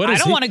 Like, what is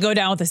I don't want to go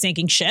down with a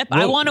sinking ship.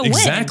 I want to win.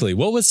 Exactly.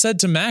 What was said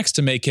to Max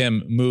to make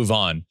him move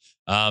on?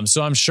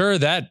 So I'm sure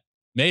that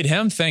made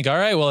him think, all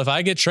right, well, if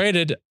I get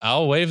traded,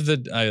 I'll waive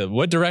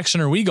what direction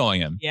are we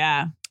going in?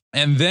 Yeah.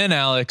 And then,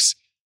 Alex,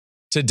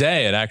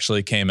 today it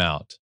actually came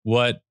out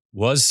what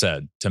was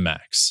said to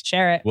Max.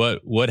 Share it.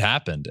 What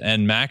happened?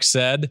 And Max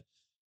said,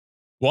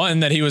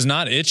 one, that he was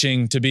not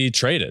itching to be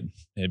traded.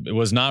 It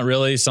was not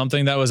really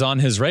something that was on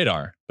his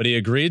radar, but he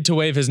agreed to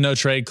waive his no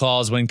trade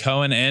clause when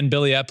Cohen and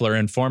Billy Epler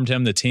informed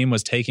him the team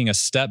was taking a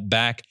step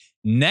back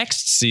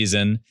next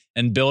season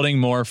and building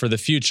more for the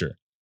future.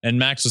 And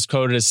Max was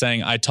quoted as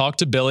saying, I talked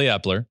to Billy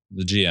Epler,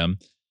 the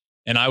GM,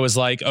 and I was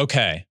like,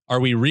 okay, are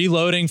we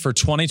reloading for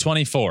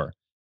 2024?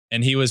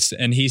 And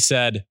he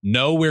said,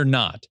 no, we're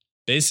not.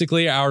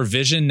 Basically, our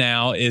vision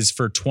now is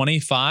for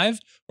 25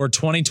 or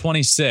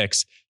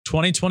 2026.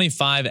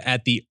 2025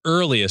 at the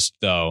earliest,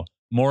 though,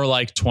 more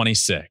like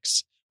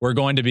 26. We're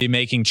going to be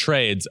making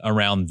trades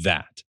around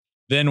that.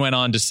 Then went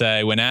on to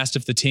say, when asked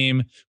if the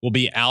team will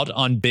be out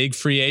on big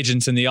free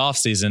agents in the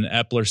offseason,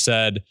 Epler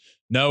said,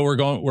 no,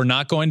 we're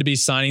not going to be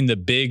signing the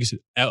big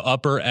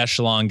upper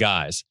echelon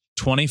guys.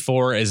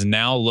 24 is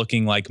now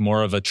looking like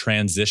more of a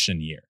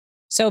transition year.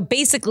 So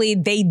basically,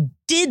 they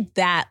did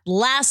that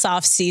last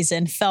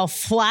offseason, fell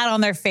flat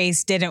on their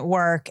face, didn't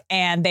work,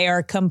 and they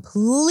are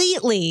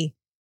completely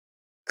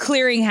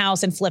clearing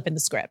house and flipping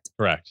the script.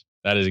 Correct.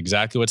 That is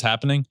exactly what's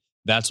happening.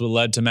 That's what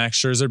led to Max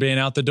Scherzer being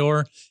out the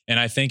door. And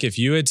I think if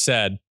you had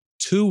said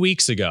 2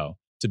 weeks ago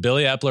to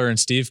Billy Epler and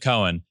Steve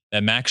Cohen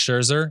that Max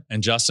Scherzer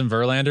and Justin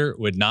Verlander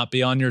would not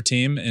be on your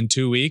team in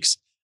 2 weeks,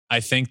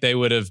 I think they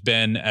would have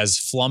been as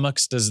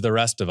flummoxed as the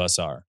rest of us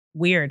are.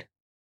 Weird.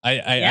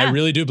 I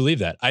really do believe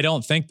that. I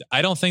don't think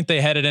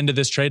they headed into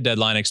this trade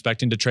deadline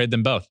expecting to trade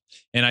them both.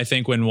 And I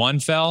think when one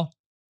fell,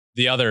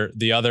 the other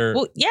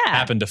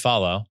happened to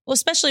follow. Well,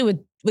 especially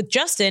with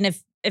Justin,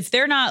 if if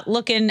they're not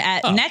looking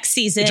at next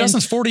season,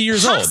 Justin's 40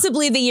 years old,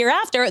 possibly the year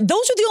after,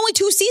 those are the only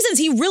 2 seasons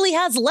he really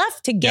has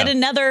left to get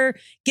another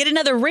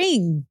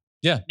ring.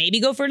 Yeah. Maybe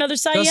go for another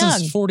Cy Young.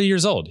 Justin's 40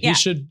 years old. Yeah. He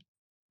should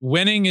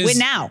win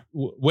now.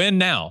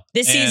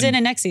 This season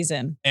and next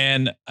season.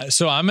 And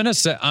so I'm going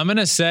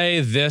to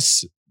say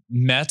this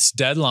Mets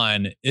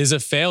deadline is a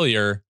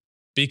failure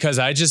because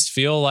I just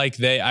feel like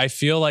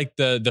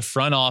the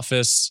front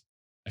office,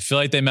 I feel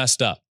like they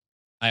messed up.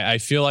 I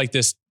feel like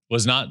this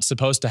was not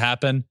supposed to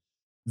happen,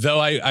 though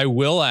I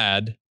will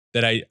add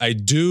that I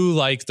do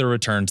like the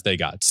returns they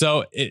got.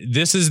 So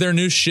this is their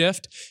new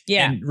shift.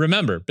 Yeah. And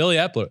remember, Billy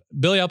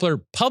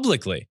Epler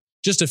publicly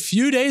just a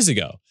few days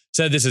ago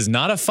said this is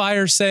not a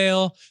fire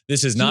sale.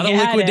 This is not a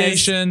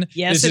liquidation.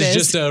 Yes, this is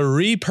just a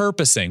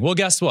repurposing. Well,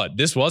 guess what?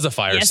 This was a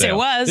fire sale. Yes, it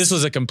was. This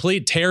was a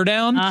complete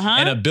teardown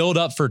and a build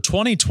up for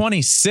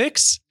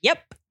 2026. Yep.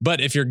 But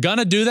if you're going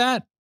to do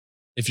that,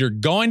 if you're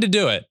going to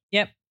do it,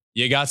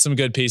 you got some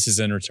good pieces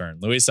in return.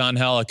 Luis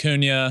Angel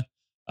Acuna,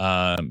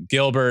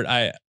 Gilbert.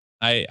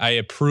 I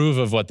approve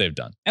of what they've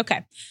done.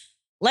 Okay.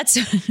 Let's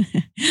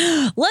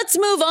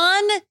move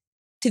on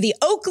to the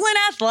Oakland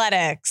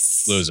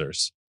Athletics.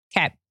 Losers.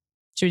 Okay.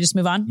 Should we just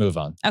move on? Move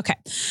on. Okay.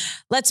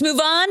 Let's move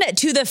on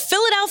to the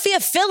Philadelphia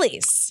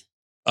Phillies.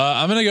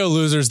 I'm going to go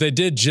losers. They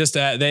did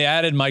they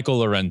added Michael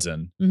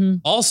Lorenzen,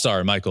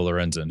 all-star Michael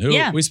Lorenzen,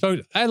 who we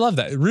spoke. I love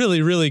that.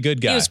 Really, really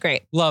good guy. He was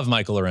great. Love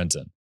Michael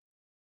Lorenzen.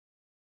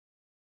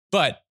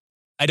 But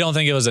I don't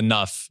think it was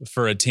enough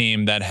for a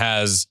team that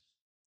has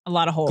a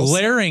lot of holes,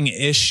 glaring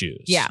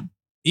issues. Yeah.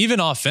 Even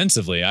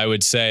offensively, I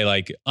would say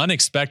like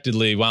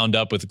unexpectedly wound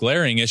up with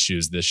glaring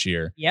issues this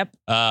year. Yep.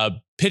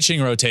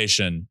 Pitching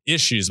rotation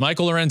issues.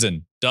 Michael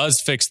Lorenzen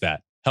does fix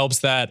that, helps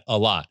that a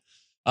lot.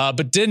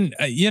 But didn't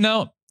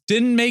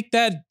make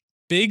that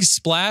big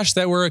splash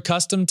that we're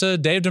accustomed to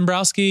Dave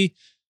Dombrowski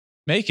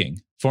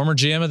making, former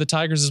GM of the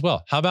Tigers as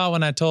well. How about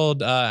when I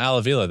told Al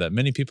Avila that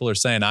many people are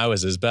saying I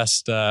was his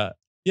best,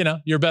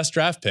 your best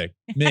draft pick,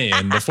 me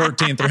in the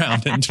 14th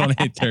round in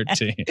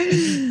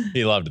 2013.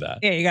 He loved that.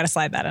 Yeah, you got to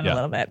slide that in a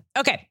little bit.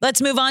 Okay,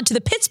 let's move on to the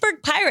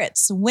Pittsburgh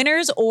Pirates.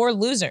 Winners or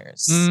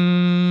losers?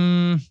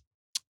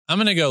 I'm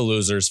going to go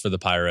losers for the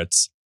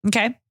Pirates.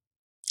 Okay.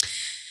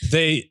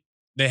 They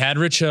had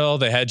Rich Hill,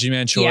 they had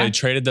G-Man Choi,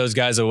 traded those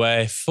guys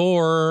away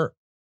for,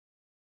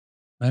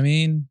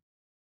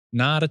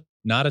 not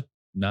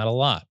a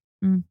lot.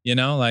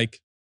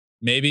 Like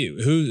maybe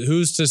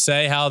who's to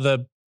say how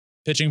the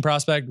pitching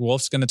prospect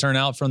Wolf's going to turn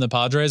out from the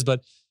Padres,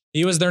 but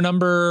he was their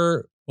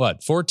number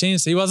 14.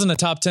 So he wasn't a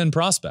top 10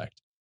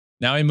 prospect.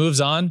 Now he moves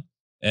on,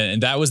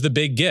 and that was the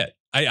big get.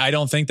 I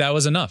don't think that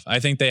was enough. I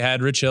think they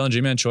had Rich Hill and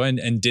G-Man Choi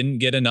and didn't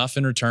get enough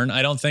in return.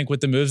 I don't think with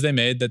the moves they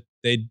made that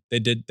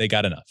they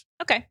got enough.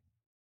 Okay.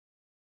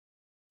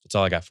 That's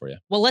all I got for you.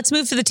 Well, let's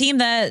move to the team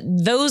that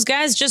those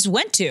guys just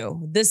went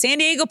to, the San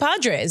Diego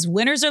Padres.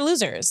 Winners or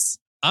losers?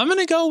 I'm going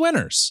to go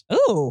winners.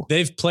 Ooh.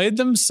 They've played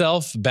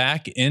themselves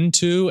back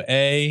into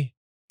a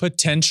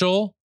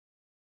potential.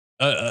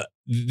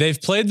 They've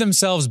played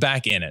themselves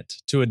back in it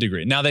to a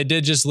degree. Now, they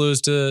did just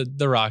lose to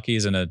the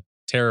Rockies in a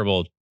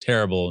terrible,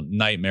 terrible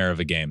nightmare of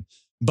a game.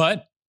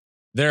 But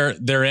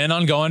they're in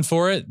on going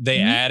for it. They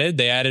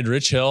added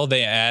Rich Hill.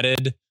 They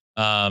added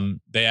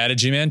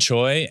G-Man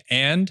Choi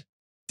and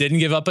didn't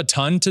give up a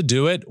ton to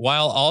do it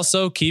while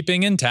also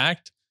keeping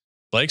intact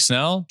Blake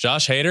Snell,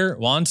 Josh Hader,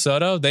 Juan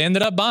Soto. They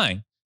ended up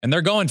buying. And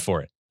they're going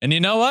for it. And you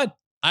know what?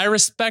 I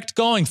respect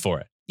going for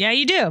it. Yeah,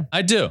 you do.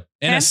 I do.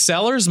 In a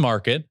seller's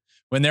market,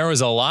 when there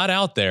was a lot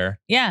out there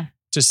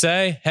to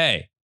say,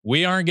 hey,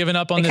 we aren't giving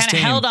up on this team.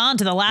 They kind of held on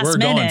to the last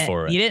minute. We're going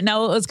for it. You didn't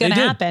know what was going to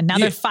happen. Now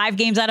they're 5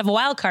 games out of a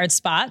wild card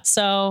spot.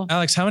 So,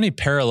 Alex, how many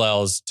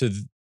parallels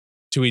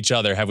to each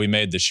other have we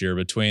made this year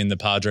between the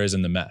Padres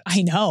and the Mets?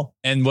 I know.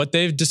 And what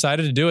they've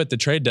decided to do at the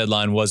trade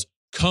deadline was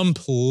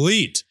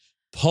complete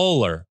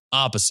polar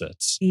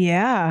opposites.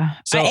 Yeah.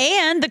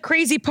 And the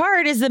crazy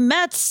part is the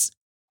Mets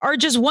are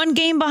just 1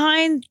 game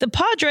behind the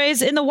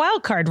Padres in the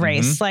wild card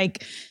race.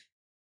 Like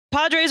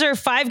Padres are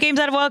 5 games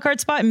out of a wild card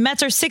spot and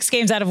Mets are 6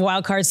 games out of a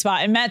wild card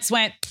spot. And Mets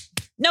went,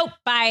 nope,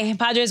 bye.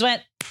 Padres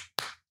went,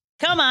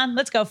 come on,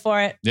 let's go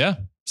for it. Yeah.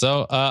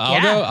 So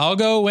I'll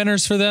go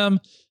winners for them.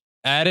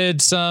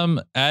 Added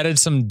some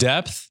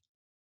depth,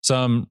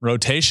 some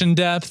rotation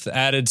depth,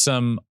 added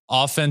some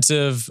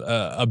offensive,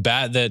 a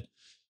bat that,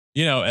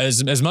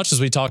 as much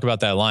as we talk about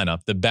that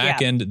lineup, the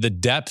back end, the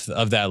depth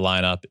of that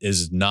lineup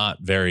is not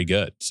very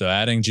good. So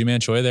adding G-Man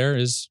Choi there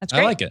is, that's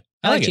great. I like it.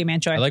 I like G-Man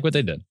Choi. I like what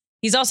they did.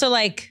 He's also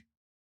like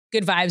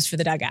good vibes for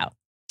the dugout.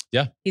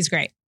 Yeah. He's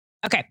great.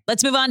 Okay.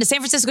 Let's move on to San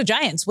Francisco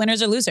Giants.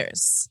 Winners or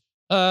losers?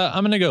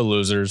 I'm going to go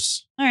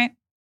losers. All right.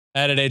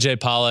 Added AJ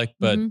Pollock,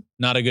 but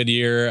not a good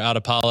year out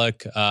of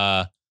Pollock.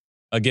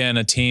 Again,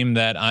 a team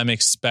that I'm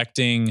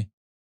expecting.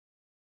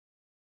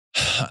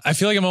 I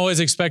feel like I'm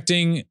always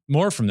expecting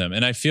more from them.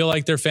 And I feel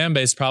like their fan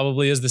base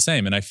probably is the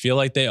same. And I feel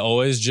like they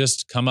always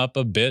just come up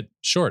a bit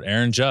short.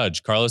 Aaron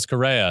Judge, Carlos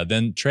Correa,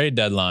 then trade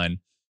deadline.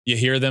 You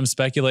hear them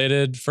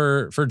speculated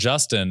for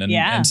Justin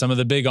and some of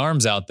the big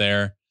arms out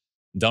there.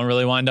 don't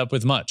really wind up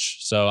with much.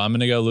 So I'm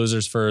going to go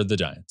losers for the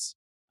Giants.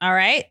 All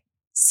right.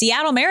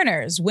 Seattle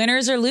Mariners,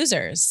 winners or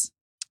losers?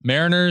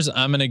 Mariners,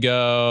 I'm going to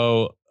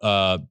go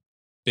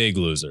big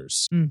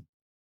losers.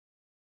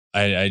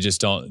 I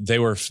just don't. They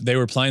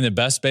were playing the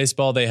best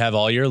baseball they have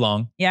all year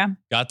long. Yeah.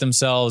 Got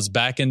themselves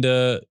back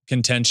into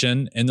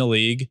contention in the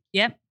league.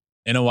 Yep.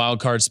 In a wild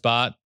card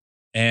spot,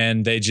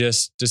 and they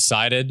just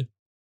decided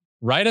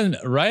right in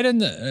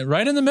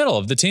the middle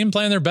of the team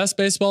playing their best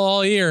baseball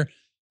all year.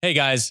 Hey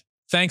guys,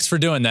 thanks for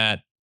doing that.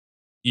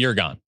 You're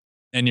gone,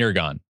 and you're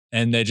gone.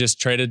 And they just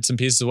traded some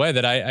pieces away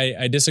that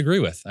I disagree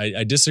with.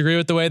 I disagree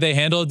with the way they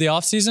handled the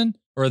offseason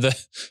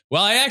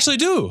I actually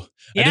do.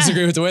 Yeah. I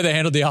disagree with the way they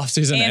handled the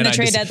offseason and the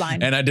trade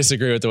deadline. And I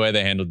disagree with the way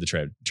they handled the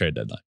trade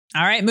deadline.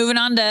 All right, moving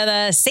on to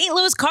the St.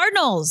 Louis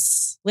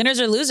Cardinals.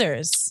 Winners or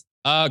losers?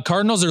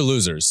 Cardinals are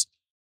losers.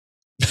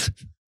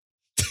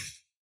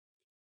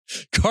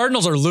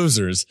 Cardinals are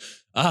losers.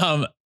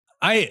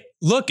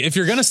 If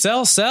you're going to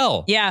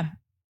sell. Yeah.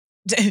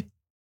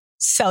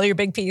 Sell your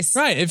big piece.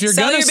 Right. If you're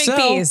going to sell,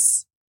 big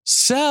piece.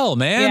 Sell,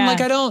 man.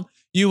 Yeah.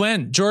 You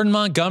went Jordan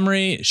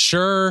Montgomery,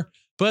 sure.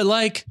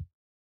 But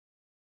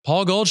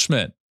Paul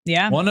Goldschmidt.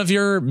 Yeah. One of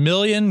your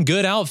million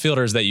good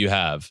outfielders that you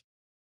have.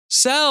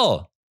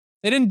 Sell.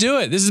 They didn't do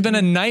it. This has been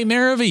a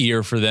nightmare of a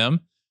year for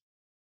them.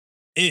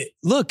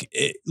 Look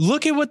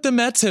at what the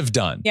Mets have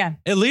done. Yeah.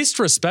 At least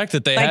respect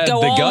that they had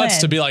the guts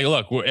to be like,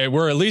 look,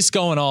 we're at least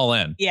going all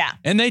in. Yeah.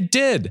 And they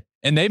did.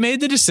 And they made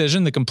the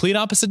decision, the complete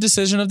opposite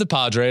decision of the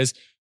Padres,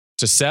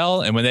 to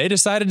sell. And when they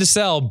decided to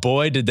sell,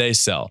 boy, did they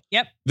sell.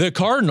 Yep. The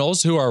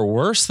Cardinals, who are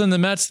worse than the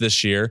Mets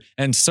this year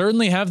and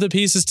certainly have the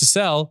pieces to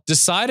sell,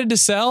 decided to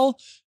sell,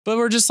 but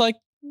we're just like,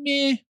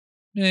 meh.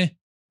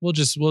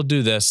 We'll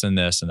do this and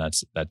this, and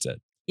that's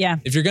it. Yeah.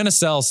 If you're going to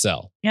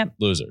sell. Yep.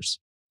 Losers.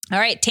 All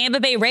right, Tampa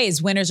Bay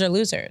Rays, winners or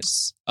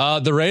losers?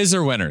 The Rays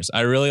are winners.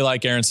 I really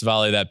like Aaron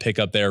Savali, that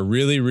pickup there.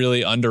 Really,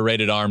 really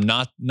underrated arm.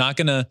 Not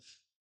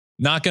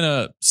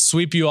gonna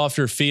sweep you off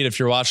your feet if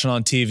you're watching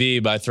on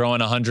TV by throwing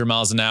 100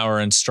 miles an hour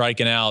and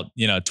striking out,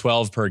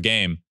 12 per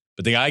game.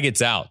 But the guy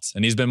gets out,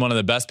 and he's been one of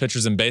the best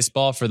pitchers in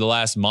baseball for the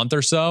last month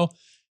or so.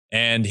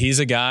 And he's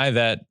a guy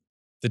that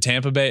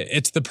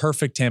it's the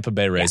perfect Tampa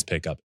Bay Rays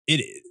pickup.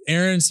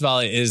 Aaron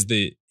Savali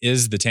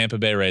is the Tampa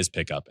Bay Rays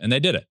pickup, and they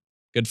did it.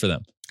 Good for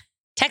them.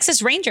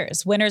 Texas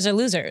Rangers, winners or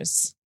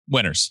losers?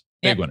 Winners.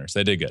 Big winners.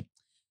 They did good.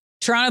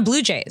 Toronto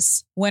Blue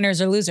Jays,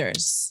 winners or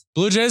losers?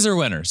 Blue Jays are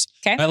winners.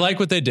 Okay. I like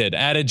what they did.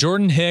 Added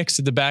Jordan Hicks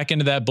at the back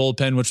end of that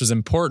bullpen, which was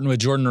important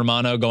with Jordan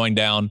Romano going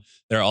down.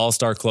 Their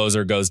all-star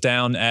closer goes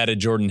down. Added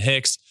Jordan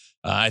Hicks.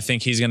 I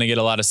think he's going to get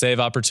a lot of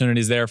save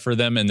opportunities there for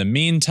them. In the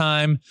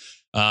meantime,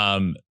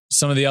 some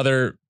of the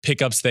other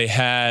pickups they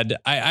had,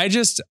 I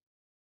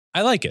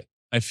like it.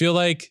 I feel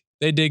like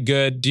they did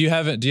good. Do you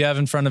have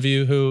in front of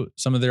you who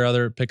some of their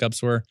other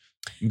pickups were?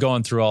 I'm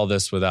going through all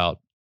this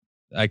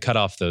I cut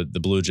off the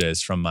Blue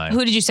Jays from my.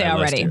 Who did you say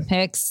already?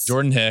 Hicks.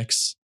 Jordan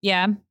Hicks.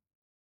 Yeah.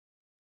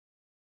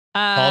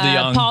 Paul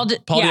DeYoung.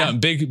 Paul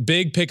DeYoung.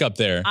 Big pickup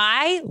there.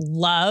 I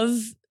love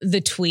the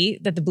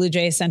tweet that the Blue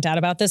Jays sent out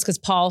about this because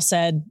Paul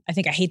said, I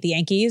think I hate the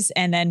Yankees.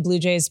 And then Blue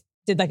Jays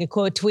did a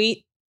quote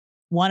tweet.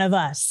 One of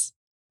us.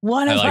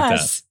 One of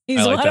us.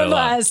 He's one of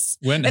us.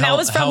 That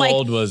was from how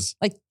old was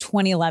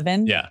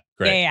 2011. Yeah.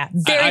 Great. Yeah.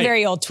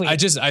 Very old tweet.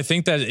 I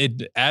think that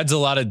it adds a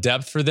lot of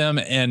depth for them,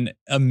 and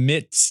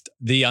amidst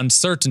the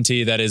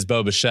uncertainty that is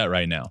Bo Bichette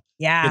right now.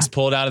 Yeah. It's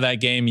pulled out of that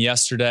game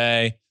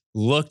yesterday.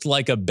 Looked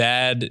like a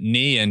bad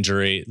knee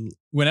injury.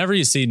 Whenever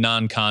you see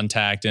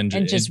non-contact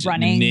injury, and just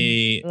running,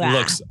 knee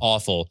looks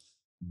awful.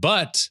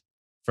 But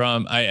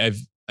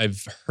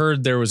I've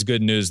heard there was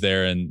good news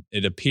there, and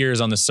it appears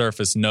on the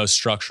surface no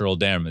structural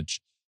damage.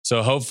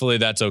 So hopefully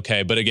that's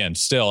okay. But again,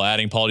 still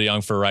adding Paul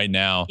DeYoung for right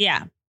now.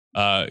 Yeah.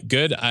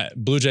 Good.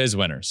 Blue Jays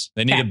winners.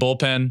 They needed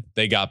bullpen.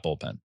 They got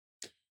bullpen.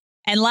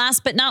 And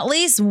last but not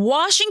least,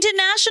 Washington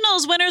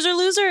Nationals, winners or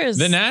losers?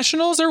 The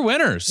Nationals are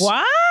winners.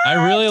 What?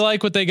 I really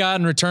like what they got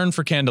in return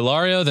for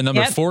Candelario, the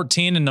number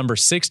 14 and number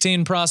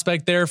 16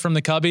 prospect there from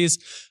the Cubbies.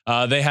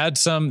 They had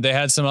some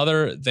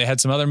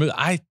other moves.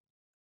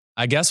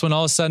 I guess when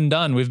all is said and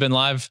done, we've been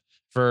live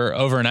for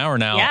over an hour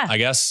now. Yeah, I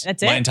guess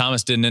that's Lane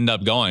Thomas didn't end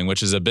up going,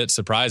 which is a bit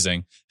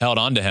surprising. Held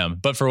on to him.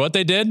 But for what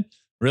they did,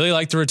 really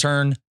like the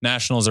return.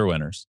 Nationals are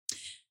winners.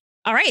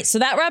 All right. So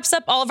that wraps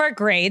up all of our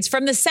grades.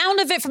 From the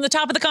sound of it, from the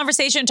top of the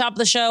conversation, top of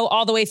the show,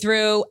 all the way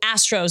through,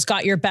 Astros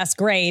got your best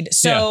grade.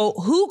 So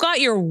who got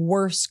your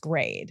worst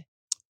grade?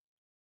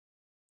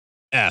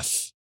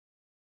 F.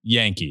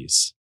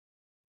 Yankees.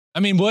 I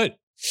mean, what?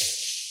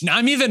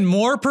 I'm even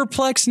more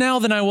perplexed now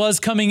than I was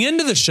coming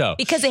into the show.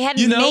 Because they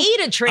hadn't made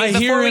a trade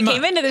before we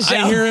came into the show.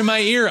 I hear in my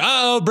ear,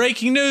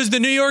 breaking news, the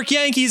New York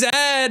Yankees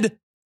add.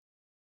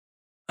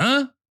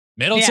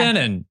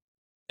 Middleton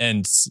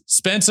and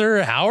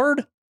Spencer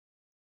Howard?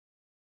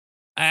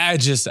 I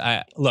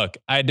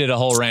did a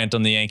whole rant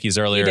on the Yankees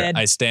earlier.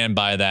 I stand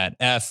by that.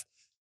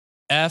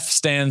 F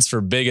stands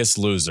for biggest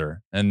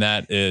loser, and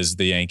that is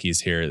the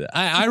Yankees here.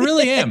 I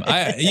really am.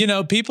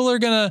 People are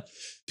gonna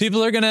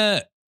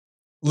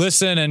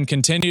listen and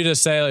continue to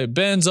say, like,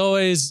 Ben's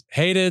always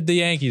hated the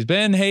Yankees.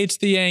 Ben hates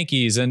the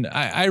Yankees. And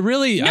I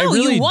really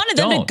you wanted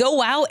them don't. to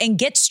go out and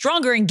get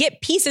stronger and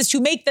get pieces to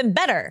make them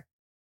better.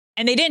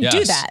 And they didn't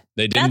do that.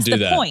 They didn't do that.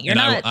 That's the point. You're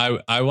not.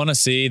 I want to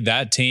see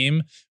that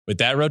team with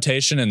that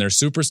rotation and their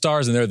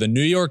superstars, and they're the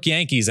New York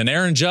Yankees and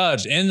Aaron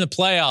Judge in the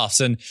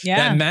playoffs, and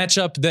that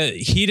matchup, the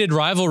heated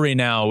rivalry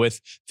now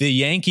with the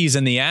Yankees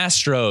and the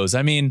Astros.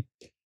 I mean,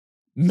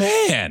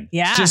 man,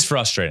 it's just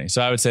frustrating.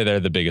 So I would say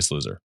they're the biggest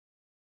loser.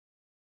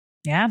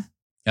 Yeah.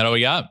 That's all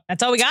we got.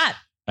 That's all we got.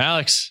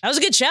 Alex. That was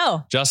a good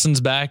show.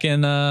 Justin's back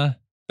in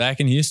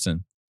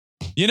Houston.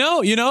 You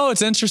know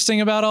what's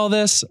interesting about all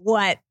this?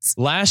 What?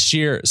 Last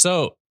year,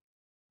 so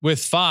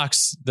with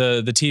Fox,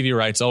 the TV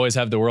rights always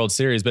have the World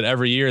Series, but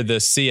every year the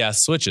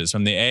CS switches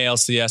from the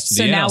ALCS to the NLCS.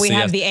 So now we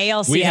have the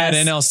ALCS. We had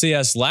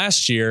NLCS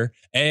last year,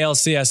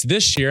 ALCS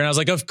this year, and I was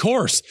like, of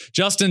course,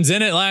 Justin's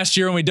in it last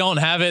year when we don't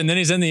have it, and then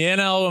he's in the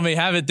NL when we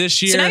have it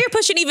this year. So now you're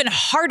pushing even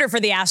harder for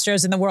the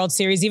Astros in the World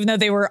Series, even though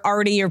they were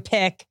already your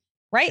pick,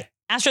 right?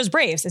 Astros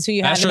Braves is who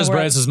you had. Astros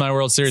Braves is my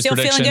World Series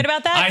prediction. Feeling good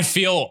about that? I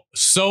feel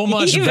so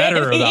much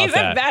better about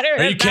that.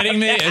 Are you kidding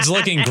me? It's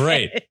looking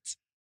great.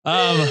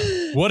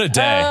 What a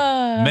day.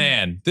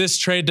 Man, this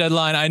trade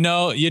deadline, I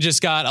know you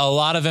just got a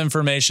lot of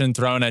information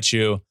thrown at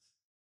you,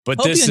 but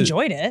Hope you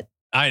enjoyed it.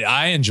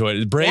 I enjoyed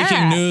it.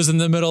 Breaking news in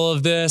the middle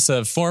of this,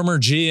 a former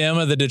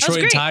GM of the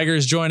Detroit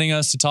Tigers joining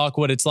us to talk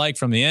what it's like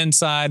from the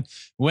inside,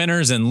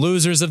 winners and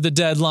losers of the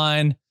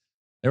deadline.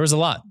 There was a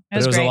lot.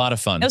 It was a lot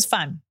of fun. It was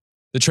fun.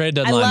 The trade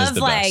deadline is the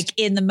best. Like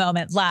in the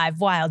moment, live,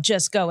 wild,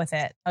 just go with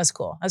it. That was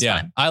cool. That was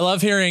fun. I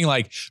love hearing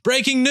like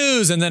breaking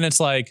news, and then it's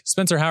like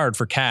Spencer Howard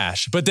for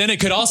cash. But then it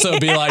could also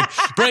be like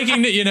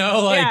breaking,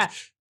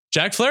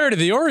 Jack Flaherty to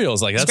the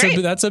Orioles. Like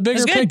that's a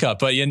bigger pickup,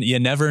 but you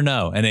never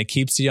know, and it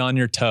keeps you on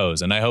your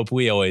toes. And I hope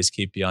we always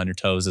keep you on your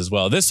toes as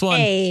well. This one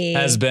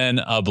has been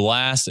a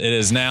blast. It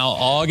is now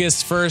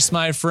August 1st,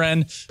 my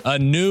friend, a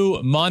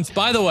new month.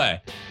 By the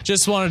way,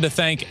 just wanted to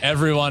thank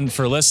everyone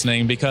for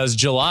listening, because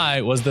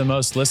July was the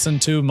most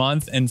listened to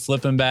month in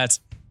Flippin' Bats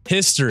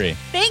history.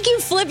 Thank you,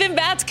 Flippin'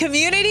 Bats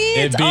community.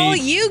 It's all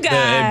you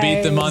guys. It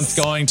beat the month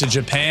going to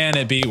Japan.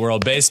 It beat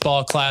World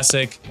Baseball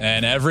Classic.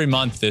 And every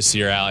month this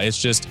year, Al,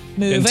 it's just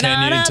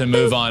continued to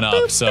move on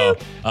up. So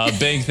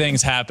big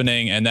things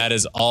happening, and that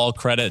is all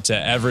credit to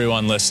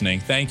everyone listening.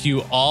 Thank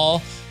you all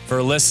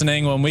for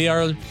listening when we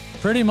are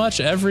pretty much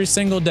every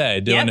single day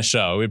doing a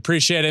show. We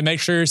appreciate it. Make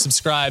sure you're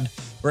subscribed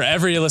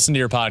wherever you listen to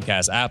your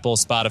podcast, Apple,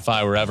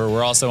 Spotify, wherever.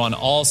 We're also on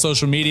all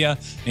social media,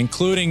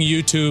 including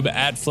YouTube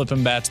at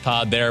Flippin' Bats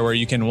Pod, there where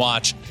you can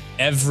watch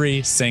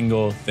every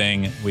single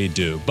thing we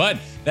do. But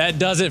that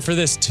does it for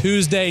this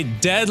Tuesday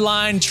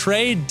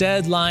trade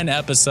deadline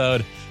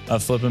episode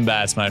of Flippin'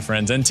 Bats, my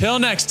friends. Until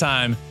next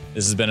time,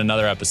 this has been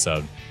another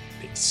episode.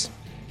 Peace.